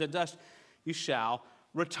dust, and to dust you shall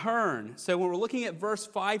return. So when we're looking at verse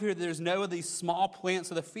 5 here, there's no of these small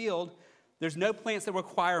plants of the field. There's no plants that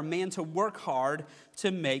require man to work hard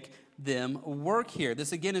to make them work here.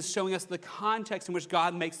 This again is showing us the context in which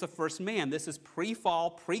God makes the first man. This is pre-fall,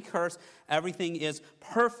 pre-curse. Everything is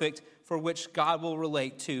perfect for which God will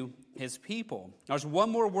relate to his people. Now, there's one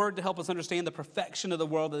more word to help us understand the perfection of the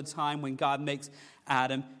world at the time when God makes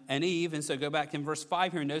Adam and Eve. And so go back in verse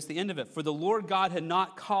 5 here and notice the end of it. For the Lord God had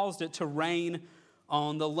not caused it to rain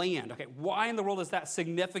on the land. Okay, why in the world is that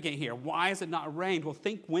significant here? Why is it not rained? Well,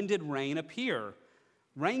 think, when did rain appear?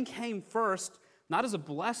 Rain came first, not as a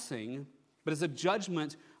blessing, but as a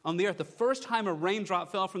judgment on the earth. The first time a raindrop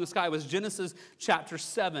fell from the sky was Genesis chapter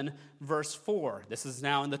 7, verse 4. This is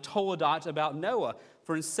now in the Toledot about Noah.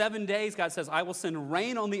 For in 7 days, God says, I will send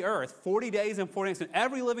rain on the earth, 40 days and 40 nights, and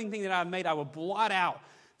every living thing that I've made I will blot out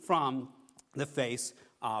from the face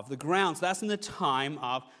of the ground. So that's in the time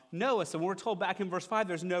of Noah. So when we're told back in verse 5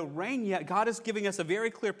 there's no rain yet, God is giving us a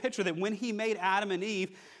very clear picture that when he made Adam and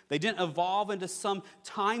Eve, they didn't evolve into some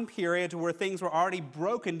time period where things were already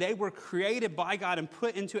broken. They were created by God and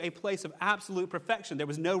put into a place of absolute perfection. There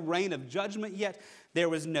was no reign of judgment yet. There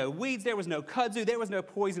was no weeds. There was no kudzu. There was no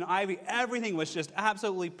poison ivy. Everything was just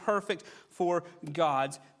absolutely perfect for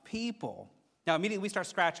God's people. Now, immediately we start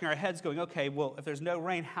scratching our heads going, okay, well, if there's no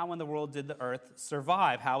rain, how in the world did the earth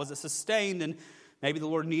survive? How was it sustained? And maybe the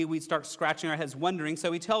Lord knew we'd start scratching our heads wondering,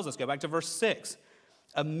 so he tells us, go back to verse 6.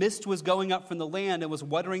 A mist was going up from the land and was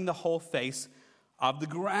watering the whole face of the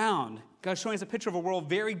ground. God's showing us a picture of a world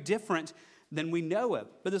very different than we know it.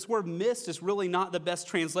 But this word mist is really not the best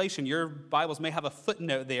translation. Your Bibles may have a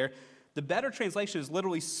footnote there. The better translation is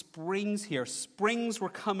literally springs here. Springs were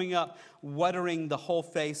coming up, watering the whole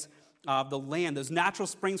face of the land. Those natural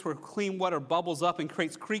springs where clean water bubbles up and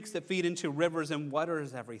creates creeks that feed into rivers and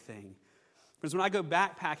waters everything. Because when I go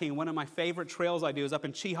backpacking, one of my favorite trails I do is up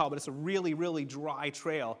in Cheehaw, but it's a really, really dry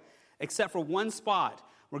trail, except for one spot.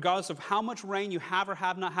 Regardless of how much rain you have or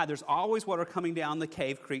have not had, there's always water coming down the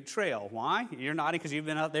Cave Creek Trail. Why? You're nodding because you've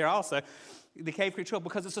been out there also. The Cave Creek Trail,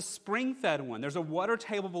 because it's a spring-fed one. There's a water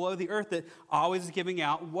table below the earth that always is giving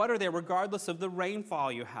out water there regardless of the rainfall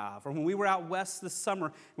you have. Or when we were out west this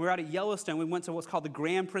summer, we were out at Yellowstone, we went to what's called the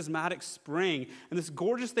Grand Prismatic Spring. And this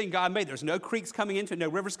gorgeous thing God made, there's no creeks coming into it, no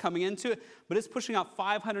rivers coming into it, but it's pushing out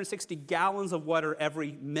 560 gallons of water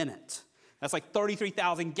every minute. That's like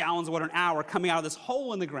 33,000 gallons of water an hour coming out of this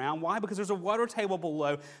hole in the ground. Why? Because there's a water table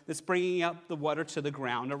below that's bringing up the water to the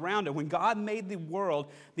ground around it. When God made the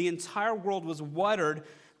world, the entire world was watered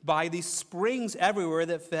by these springs everywhere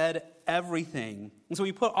that fed everything. And so when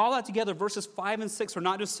you put all that together, verses 5 and 6 are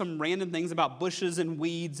not just some random things about bushes and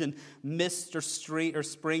weeds and mist or street or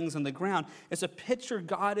springs on the ground. It's a picture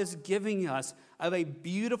God is giving us of a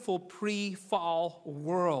beautiful pre-fall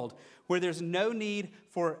world where there's no need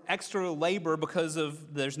for extra labor because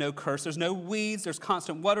of there's no curse, there's no weeds, there's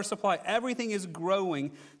constant water supply. Everything is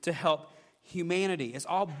growing to help humanity. It's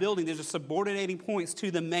all building. There's just subordinating points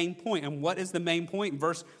to the main point. And what is the main point?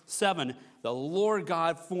 Verse 7, the Lord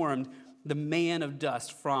God formed the man of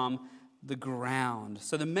dust from the ground.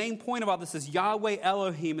 So the main point about this is Yahweh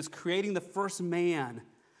Elohim is creating the first man,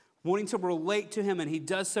 wanting to relate to him, and he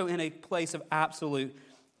does so in a place of absolute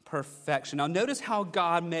perfection. Now notice how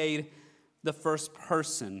God made the first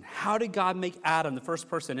person. How did God make Adam the first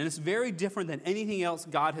person? And it's very different than anything else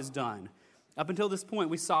God has done. Up until this point,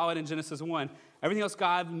 we saw it in Genesis 1. Everything else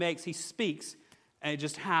God makes, he speaks, and it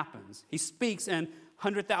just happens. He speaks, and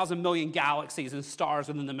 100,000 million galaxies and stars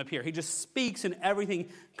within them appear. He just speaks, and everything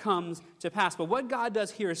comes to pass. But what God does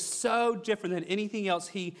here is so different than anything else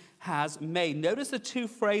he has made. Notice the two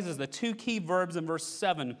phrases, the two key verbs in verse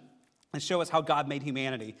 7 that show us how God made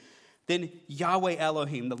humanity. Then Yahweh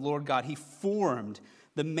Elohim, the Lord God, he formed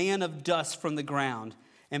the man of dust from the ground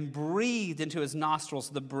and breathed into his nostrils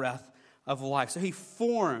the breath of life. So he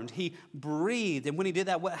formed, he breathed. And when he did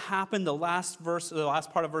that, what happened? The last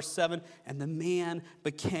part of verse 7, and the man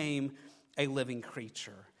became a living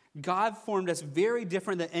creature. God formed us very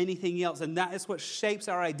different than anything else, and that is what shapes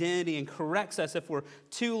our identity and corrects us if we're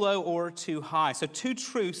too low or too high. So two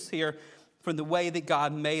truths here from the way that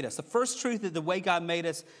God made us. The first truth that the way God made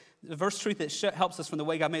us, the first truth that helps us from the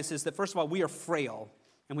way God made us is that, first of all, we are frail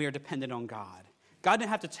and we are dependent on God. God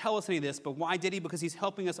didn't have to tell us any of this, but why did he? Because he's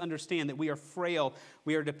helping us understand that we are frail,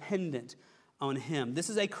 we are dependent on him. This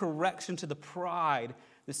is a correction to the pride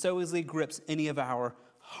that so easily grips any of our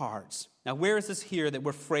hearts. Now, where is this here that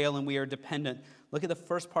we're frail and we are dependent? Look at the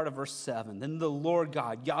first part of verse 7. Then the Lord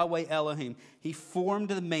God, Yahweh Elohim, he formed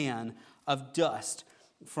the man of dust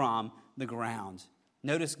from the ground.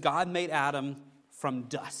 Notice God made Adam from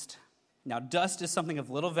dust. Now, dust is something of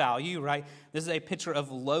little value, right? This is a picture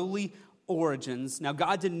of lowly origins. Now,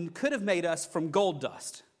 God could have made us from gold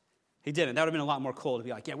dust. He didn't. That would have been a lot more cool to be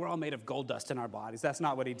like, yeah, we're all made of gold dust in our bodies. That's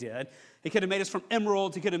not what he did. He could have made us from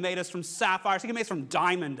emeralds. He could have made us from sapphires. He could have made us from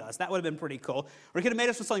diamond dust. That would have been pretty cool. Or he could have made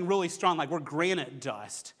us from something really strong, like we're granite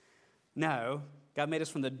dust. No, God made us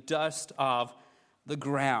from the dust of the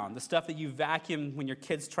ground, the stuff that you vacuum when your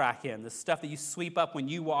kids track in, the stuff that you sweep up when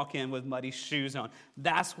you walk in with muddy shoes on.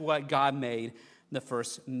 That's what God made the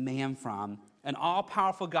first man from. An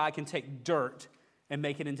all-powerful God can take dirt and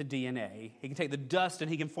make it into DNA. He can take the dust and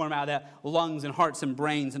he can form out of that lungs and hearts and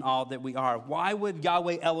brains and all that we are. Why would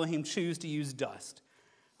Yahweh Elohim choose to use dust?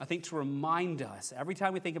 I think to remind us, every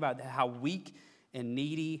time we think about how weak and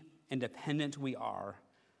needy and dependent we are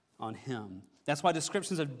on him. That's why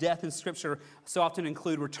descriptions of death in Scripture so often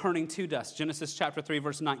include returning to dust. Genesis chapter 3,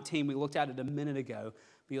 verse 19, we looked at it a minute ago,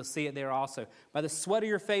 but you'll see it there also. By the sweat of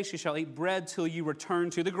your face you shall eat bread till you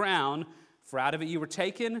return to the ground, for out of it you were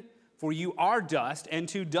taken, for you are dust, and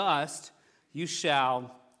to dust you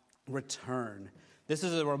shall return. This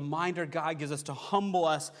is a reminder God gives us to humble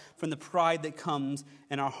us from the pride that comes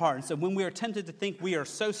in our heart. And so when we are tempted to think we are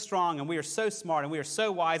so strong and we are so smart and we are so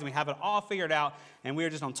wise and we have it all figured out and we are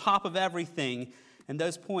just on top of everything, in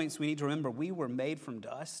those points we need to remember we were made from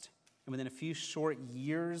dust. And within a few short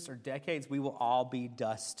years or decades, we will all be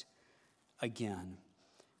dust again.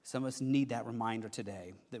 Some of us need that reminder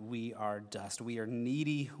today that we are dust. We are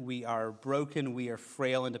needy, we are broken, we are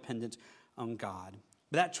frail and dependent on God.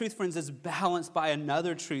 But that truth, friends, is balanced by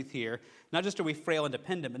another truth here. Not just are we frail and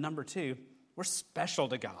dependent, but number two, we're special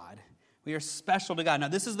to God. We are special to God. Now,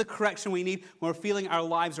 this is the correction we need when we're feeling our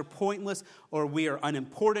lives are pointless or we are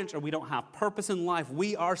unimportant or we don't have purpose in life.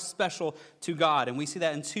 We are special to God. And we see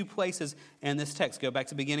that in two places in this text. Go back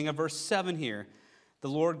to the beginning of verse 7 here. The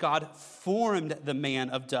Lord God formed the man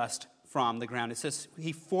of dust from the ground. It says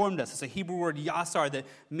he formed us. It's a Hebrew word, yasar, that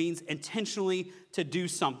means intentionally to do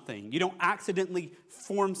something. You don't accidentally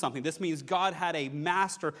form something. This means God had a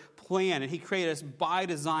master plan, and he created us by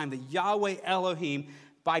design. That Yahweh Elohim,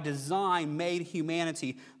 by design, made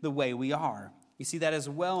humanity the way we are. You see that as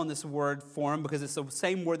well in this word form because it's the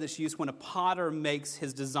same word that's used when a potter makes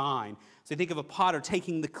his design. So you think of a potter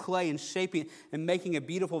taking the clay and shaping it and making a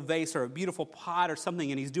beautiful vase or a beautiful pot or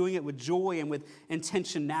something, and he's doing it with joy and with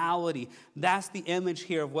intentionality. That's the image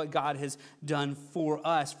here of what God has done for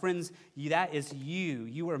us. Friends, that is you.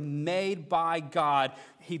 You are made by God.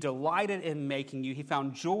 He delighted in making you. He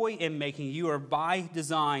found joy in making you. You are by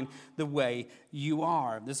design the way you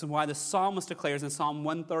are. This is why the psalmist declares in Psalm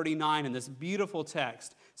 139 in this beautiful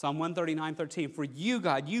text, Psalm 139:13, for you,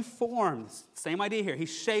 God, you formed, same idea here,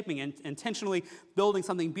 he's shaping and intentionally building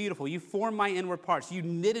something beautiful. You formed my inward parts. You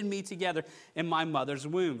knitted me together in my mother's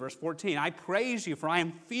womb. Verse 14, I praise you, for I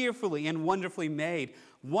am fearfully and wonderfully made.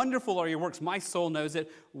 Wonderful are your works. My soul knows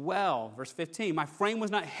it well. Verse 15, my frame was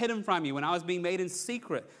not hidden from you when I was being made in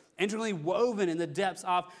secret, intricately woven in the depths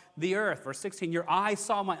of the earth. Verse 16, your eyes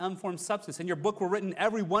saw my unformed substance. In your book were written,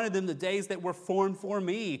 every one of them, the days that were formed for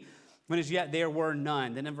me, when as yet there were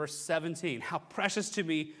none. Then in verse 17, how precious to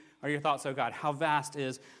me are your thoughts, O God. How vast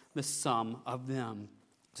is the sum of them.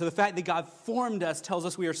 So the fact that God formed us tells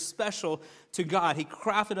us we are special to God. He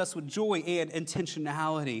crafted us with joy and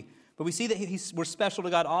intentionality. But we see that we're special to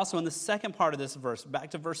God also in the second part of this verse,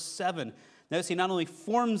 back to verse 7. Notice he not only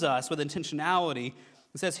forms us with intentionality,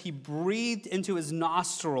 it says he breathed into his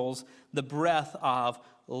nostrils the breath of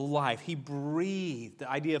life. He breathed, the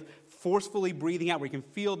idea of forcefully breathing out where you can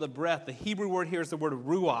feel the breath. The Hebrew word here is the word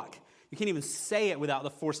ruach. You can't even say it without the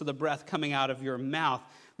force of the breath coming out of your mouth.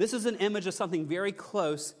 This is an image of something very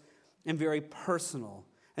close and very personal.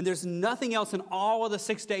 And there's nothing else in all of the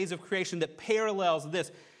 6 days of creation that parallels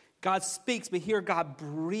this. God speaks, but here God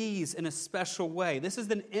breathes in a special way. This is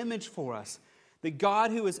an image for us. That God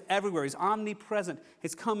who is everywhere, he's omnipresent,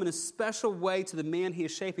 has come in a special way to the man he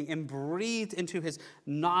is shaping and breathed into his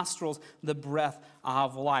nostrils the breath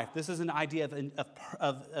of life. This is an idea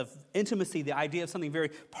of intimacy, the idea of something very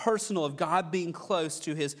personal, of God being close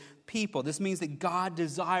to his people. This means that God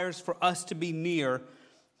desires for us to be near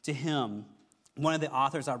to him. One of the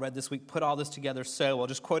authors I read this week put all this together so well,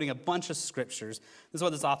 just quoting a bunch of scriptures. This is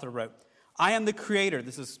what this author wrote. I am the creator.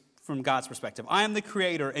 This is from God's perspective. I am the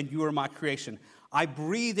creator and you are my creation. I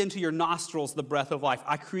breathed into your nostrils the breath of life.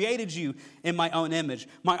 I created you in my own image.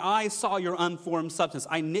 My eyes saw your unformed substance.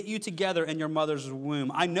 I knit you together in your mother's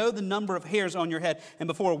womb. I know the number of hairs on your head, and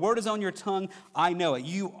before a word is on your tongue, I know it.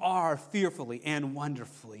 You are fearfully and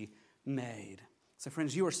wonderfully made. So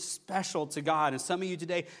friends, you are special to God. And some of you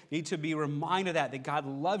today need to be reminded that God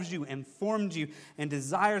loves you and formed you and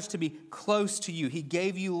desires to be close to you. He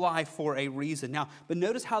gave you life for a reason. Now, but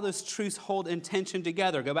notice how those truths hold in tension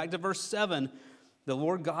together. Go back to verse 7. The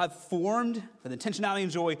Lord God formed, with intentionality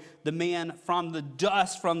and joy, the man from the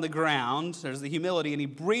dust from the ground. There's the humility. And he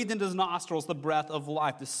breathed into his nostrils the breath of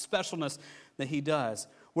life, the specialness that he does.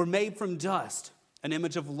 We're made from dust, an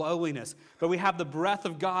image of lowliness. But we have the breath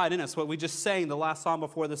of God in us. What we just sang the last song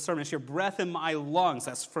before the sermon is your breath in my lungs.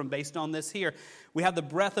 That's based on this here. We have the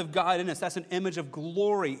breath of God in us. That's an image of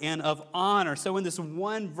glory and of honor. So in this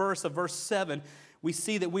one verse of verse 7, we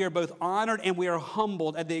see that we are both honored and we are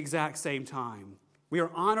humbled at the exact same time. We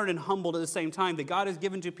are honored and humbled at the same time, that God has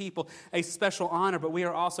given to people a special honor, but we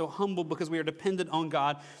are also humbled because we are dependent on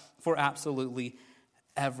God for absolutely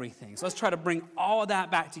everything. So let's try to bring all of that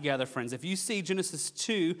back together, friends. If you see Genesis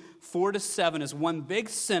 2, 4-7 as one big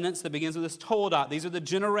sentence that begins with this Toldot. These are the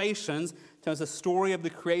generations. Tells the story of the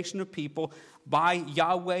creation of people by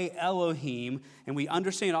Yahweh Elohim. And we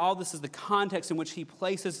understand all this is the context in which he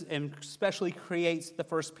places and especially creates the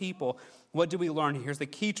first people. What do we learn here? Here's the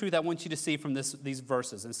key truth I want you to see from these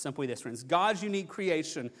verses. And simply this, friends. God's unique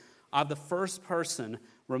creation of the first person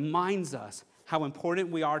reminds us how important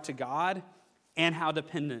we are to God and how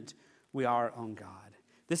dependent we are on God.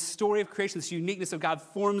 This story of creation, this uniqueness of God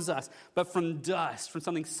forms us, but from dust, from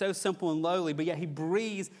something so simple and lowly, but yet he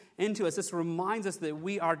breathes into us. This reminds us that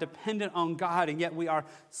we are dependent on God, and yet we are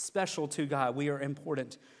special to God. We are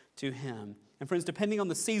important to him. And friends, depending on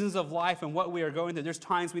the seasons of life and what we are going through, there's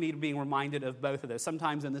times we need to be reminded of both of those,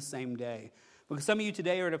 sometimes in the same day. Because some of you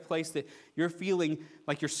today are at a place that you're feeling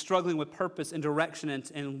like you're struggling with purpose and direction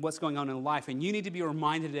and what's going on in life. And you need to be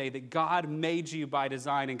reminded today that God made you by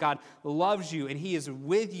design and God loves you and he is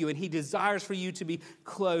with you and he desires for you to be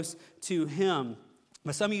close to him.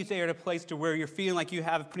 But some of you today are at a place to where you're feeling like you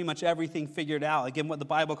have pretty much everything figured out. Again, what the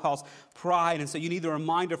Bible calls pride. And so you need the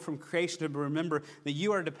reminder from creation to remember that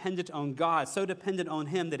you are dependent on God, so dependent on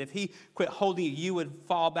him that if he quit holding you, you would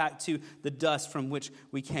fall back to the dust from which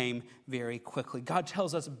we came very quickly. God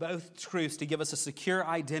tells us both truths to give us a secure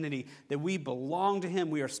identity that we belong to him,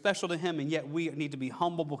 we are special to him, and yet we need to be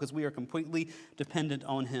humble because we are completely dependent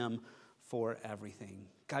on him for everything.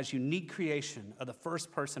 God's unique creation of the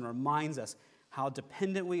first person reminds us how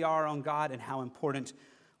dependent we are on God and how important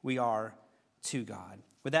we are to God.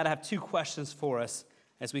 With that, I have two questions for us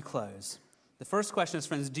as we close. The first question is,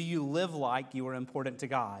 friends, do you live like you are important to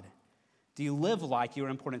God? Do you live like you are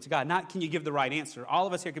important to God? Not can you give the right answer. All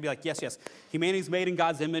of us here could be like, yes, humanity's made in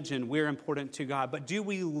God's image and we're important to God. But do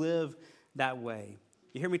we live that way?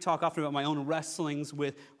 You hear me talk often about my own wrestlings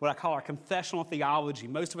with what I call our confessional theology.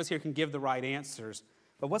 Most of us here can give the right answers.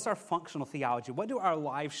 But what's our functional theology? What do our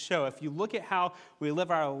lives show? If you look at how we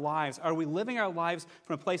live our lives, are we living our lives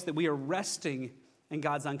from a place that we are resting in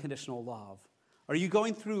God's unconditional love? Are you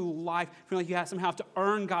going through life feeling like you somehow have to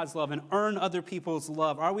earn God's love and earn other people's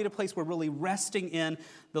love? Are we at a place where we're really resting in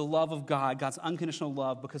the love of God, God's unconditional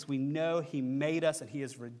love, because we know he made us and he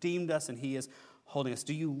has redeemed us and he is holding us?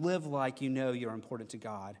 Do you live like you know you're important to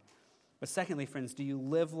God? But secondly, friends, do you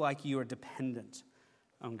live like you are dependent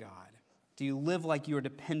on God? Do you live like you are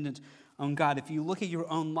dependent on God? If you look at your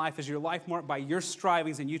own life, is your life marked by your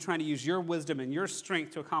strivings and you trying to use your wisdom and your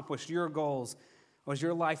strength to accomplish your goals? Or is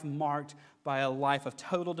your life marked by a life of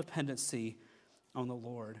total dependency on the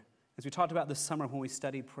Lord? As we talked about this summer when we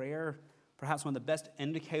studied prayer, perhaps one of the best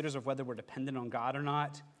indicators of whether we're dependent on God or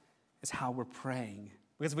not is how we're praying.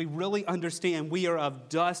 Because if we really understand we are of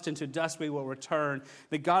dust and to dust we will return,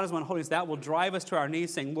 that God is one holding us, that will drive us to our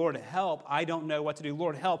knees saying, Lord, help, I don't know what to do.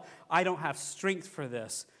 Lord, help, I don't have strength for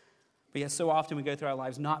this. But yet so often we go through our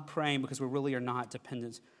lives not praying because we really are not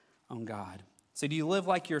dependent on God. So do you live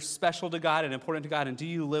like you're special to God and important to God, and do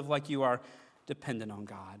you live like you are dependent on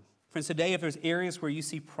God? Friends, today if there's areas where you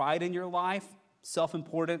see pride in your life,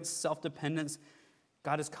 self-importance, self-dependence,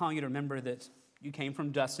 God is calling you to remember that you came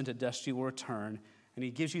from dust and to dust you will return. And he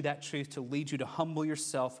gives you that truth to lead you to humble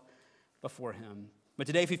yourself before him. But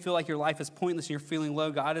today, if you feel like your life is pointless and you're feeling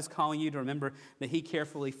low, God is calling you to remember that he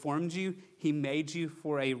carefully formed you. He made you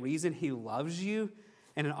for a reason. He loves you.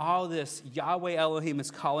 And in all this, Yahweh Elohim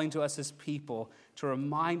is calling to us as people to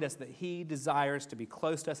remind us that he desires to be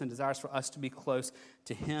close to us and desires for us to be close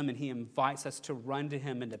to him. And he invites us to run to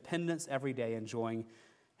him in dependence every day, enjoying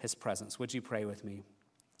his presence. Would you pray with me?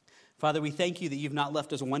 Father, we thank you that you've not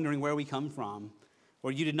left us wondering where we come from.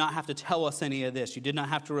 Or you did not have to tell us any of this. You did not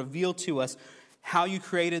have to reveal to us how you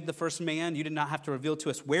created the first man. You did not have to reveal to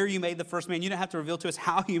us where you made the first man. You didn't have to reveal to us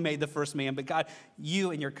how you made the first man. But God,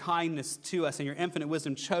 you in your kindness to us and your infinite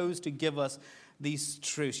wisdom chose to give us these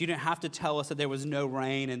truths. You didn't have to tell us that there was no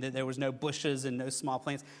rain and that there was no bushes and no small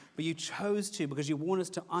plants. But you chose to because you want us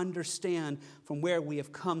to understand from where we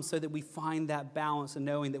have come so that we find that balance in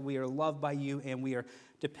knowing that we are loved by you and we are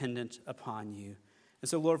dependent upon you. And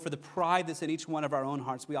so, Lord, for the pride that's in each one of our own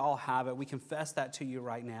hearts, we all have it. We confess that to you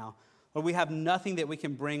right now. Lord, we have nothing that we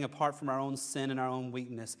can bring apart from our own sin and our own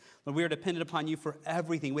weakness. Lord, we are dependent upon you for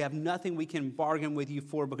everything. We have nothing we can bargain with you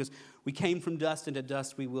for because we came from dust and to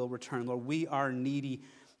dust we will return. Lord, we are needy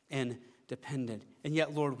and dependent. And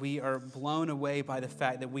yet, Lord, we are blown away by the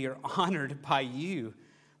fact that we are honored by you,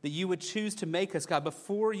 that you would choose to make us, God.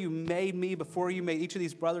 Before you made me, before you made each of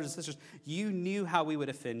these brothers and sisters, you knew how we would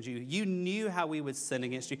offend you. You knew how we would sin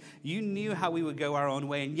against you. You knew how we would go our own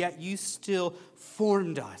way, and yet you still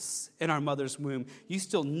formed us in our mother's womb. You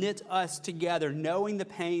still knit us together, knowing the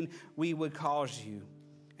pain we would cause you.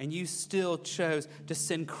 And you still chose to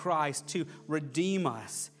send Christ to redeem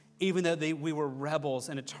us, even though we were rebels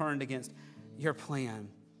and had turned against your plan.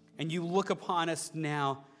 And you look upon us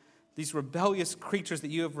now, these rebellious creatures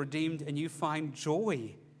that you have redeemed, and you find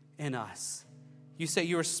joy in us. You say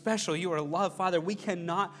you are special, you are loved. Father, we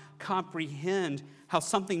cannot comprehend how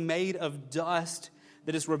something made of dust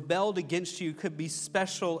that has rebelled against you could be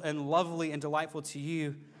special and lovely and delightful to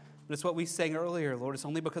you. But it's what we sang earlier, Lord. It's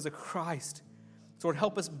only because of Christ. So, Lord,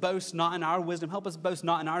 help us boast not in our wisdom. Help us boast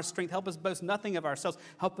not in our strength. Help us boast nothing of ourselves.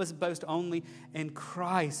 Help us boast only in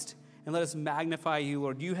Christ. And let us magnify you,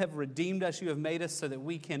 Lord. You have redeemed us. You have made us so that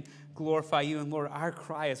we can glorify you. And Lord, our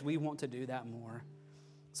cry is we want to do that more.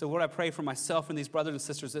 So Lord, I pray for myself and these brothers and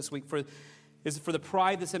sisters this week for the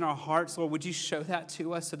pride that's in our hearts. Lord, would you show that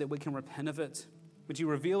to us so that we can repent of it? Would you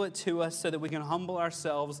reveal it to us so that we can humble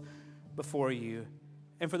ourselves before you?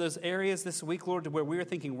 And for those areas this week, Lord, where we're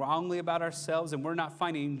thinking wrongly about ourselves and we're not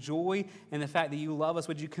finding joy in the fact that you love us,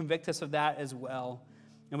 would you convict us of that as well?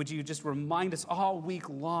 And would you just remind us all week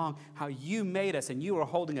long how you made us and you are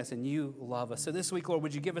holding us and you love us. So this week, Lord,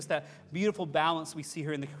 would you give us that beautiful balance we see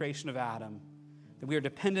here in the creation of Adam, that we are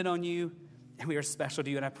dependent on you and we are special to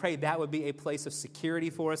you. And I pray that would be a place of security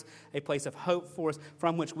for us, a place of hope for us,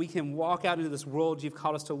 from which we can walk out into this world you've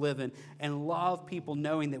called us to live in and love people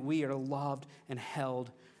knowing that we are loved and held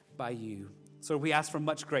by you. So we ask for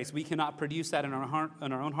much grace. We cannot produce that in our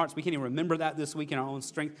own hearts. We can't even remember that this week in our own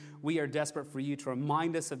strength. We are desperate for you to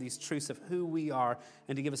remind us of these truths of who we are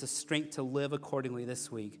and to give us a strength to live accordingly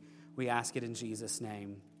this week. We ask it in Jesus'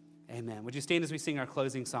 name. Amen. Would you stand as we sing our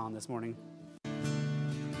closing song this morning?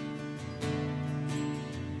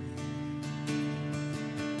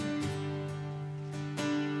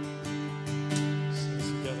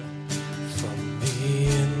 From the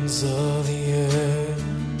ends of the earth,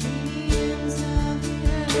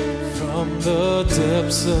 from the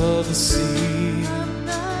depths of the sea,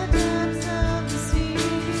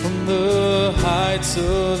 from the heights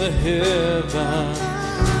of the heavens,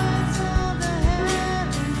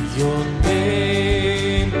 your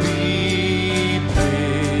name be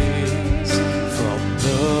praised. From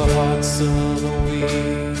the hearts of the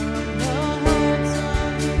weak,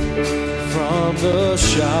 from the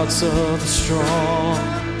shouts of the strong,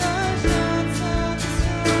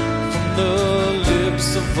 from the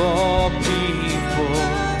lips of all people,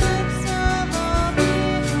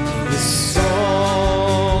 this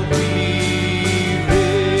song we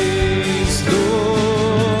raise,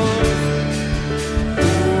 Lord,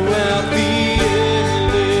 throughout the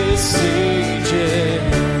endless ages.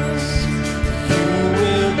 You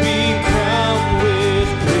will be crowned with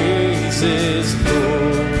praises,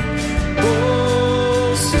 Lord,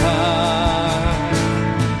 Most High,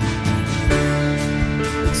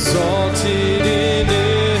 exalted in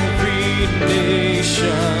every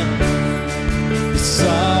nation, the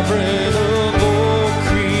sovereign of all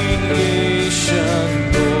creation,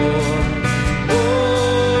 Lord,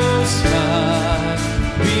 Most High,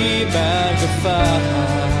 be magnified,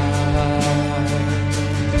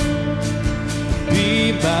 be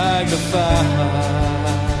magnified.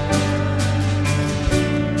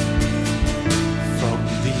 From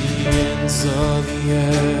the ends of the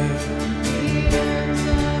earth,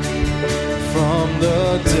 from the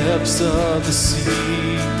depths of the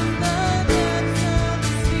sea,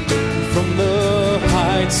 from the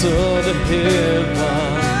heights of the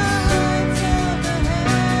heavens,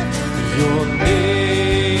 your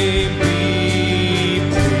name be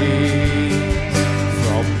praised.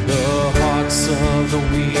 From the hearts of the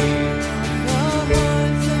weak,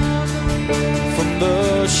 from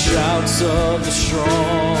the shouts of the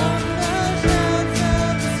strong,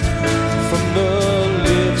 from the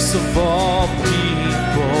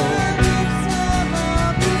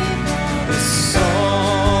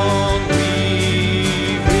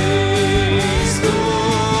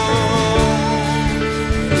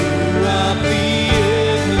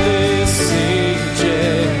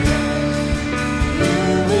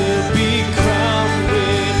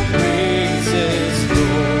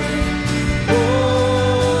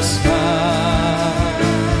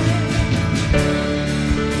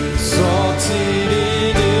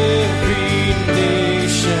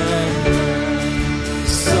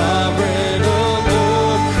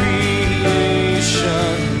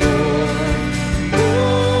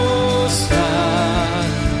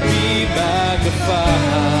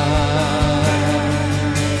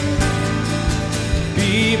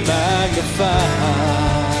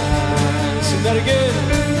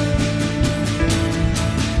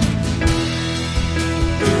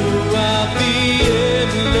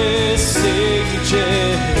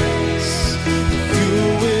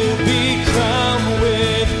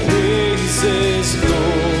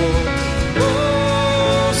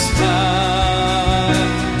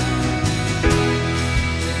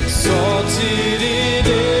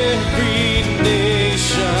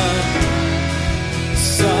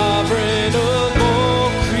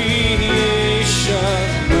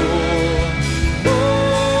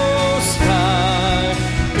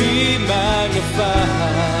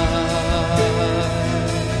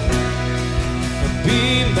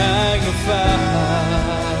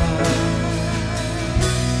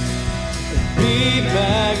be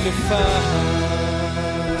magnified.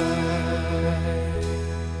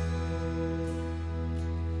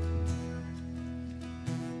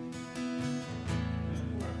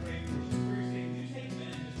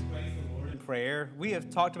 Prayer. We have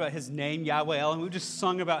talked about his name, Yahweh Elohim. We've just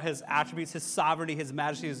sung about his attributes, his sovereignty, his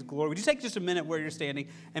majesty, his glory. Would you take just a minute where you're standing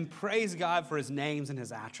and praise God for his names and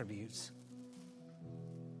his attributes?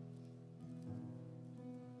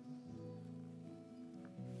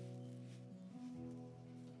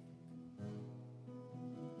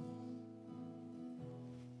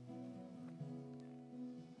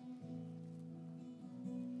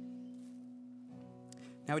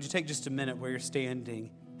 Now, would you take just a minute where you're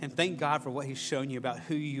standing and thank God for what he's shown you about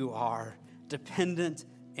who you are, dependent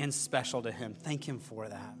and special to him. Thank him for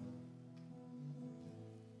that.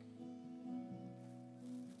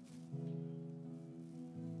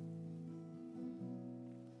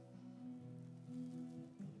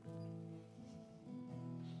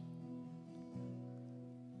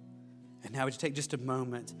 And now would you take just a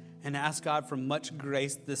moment and ask God for much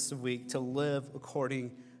grace this week to live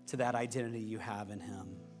according to that identity you have in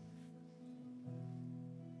him.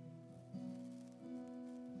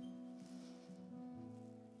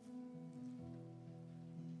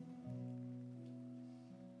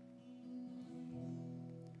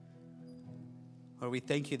 Lord, we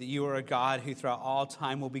thank you that you are a God who throughout all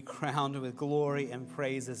time will be crowned with glory and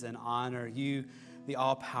praises and honor. You, the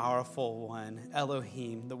all-powerful one,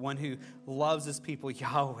 Elohim, the one who loves his people,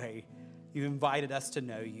 Yahweh. You invited us to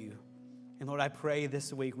know you. And Lord, I pray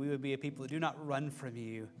this week we would be a people that do not run from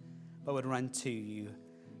you, but would run to you.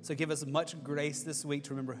 So give us much grace this week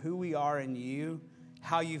to remember who we are in you,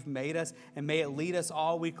 how you've made us, and may it lead us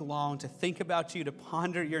all week long to think about you, to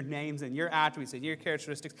ponder your names and your attributes and your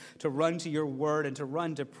characteristics, to run to your word and to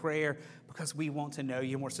run to prayer because we want to know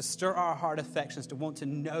you more. So stir our heart affections to want to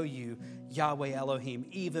know you, Yahweh Elohim,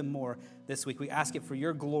 even more this week. We ask it for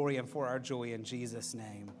your glory and for our joy in Jesus'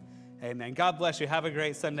 name. Amen. God bless you. Have a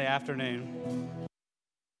great Sunday afternoon.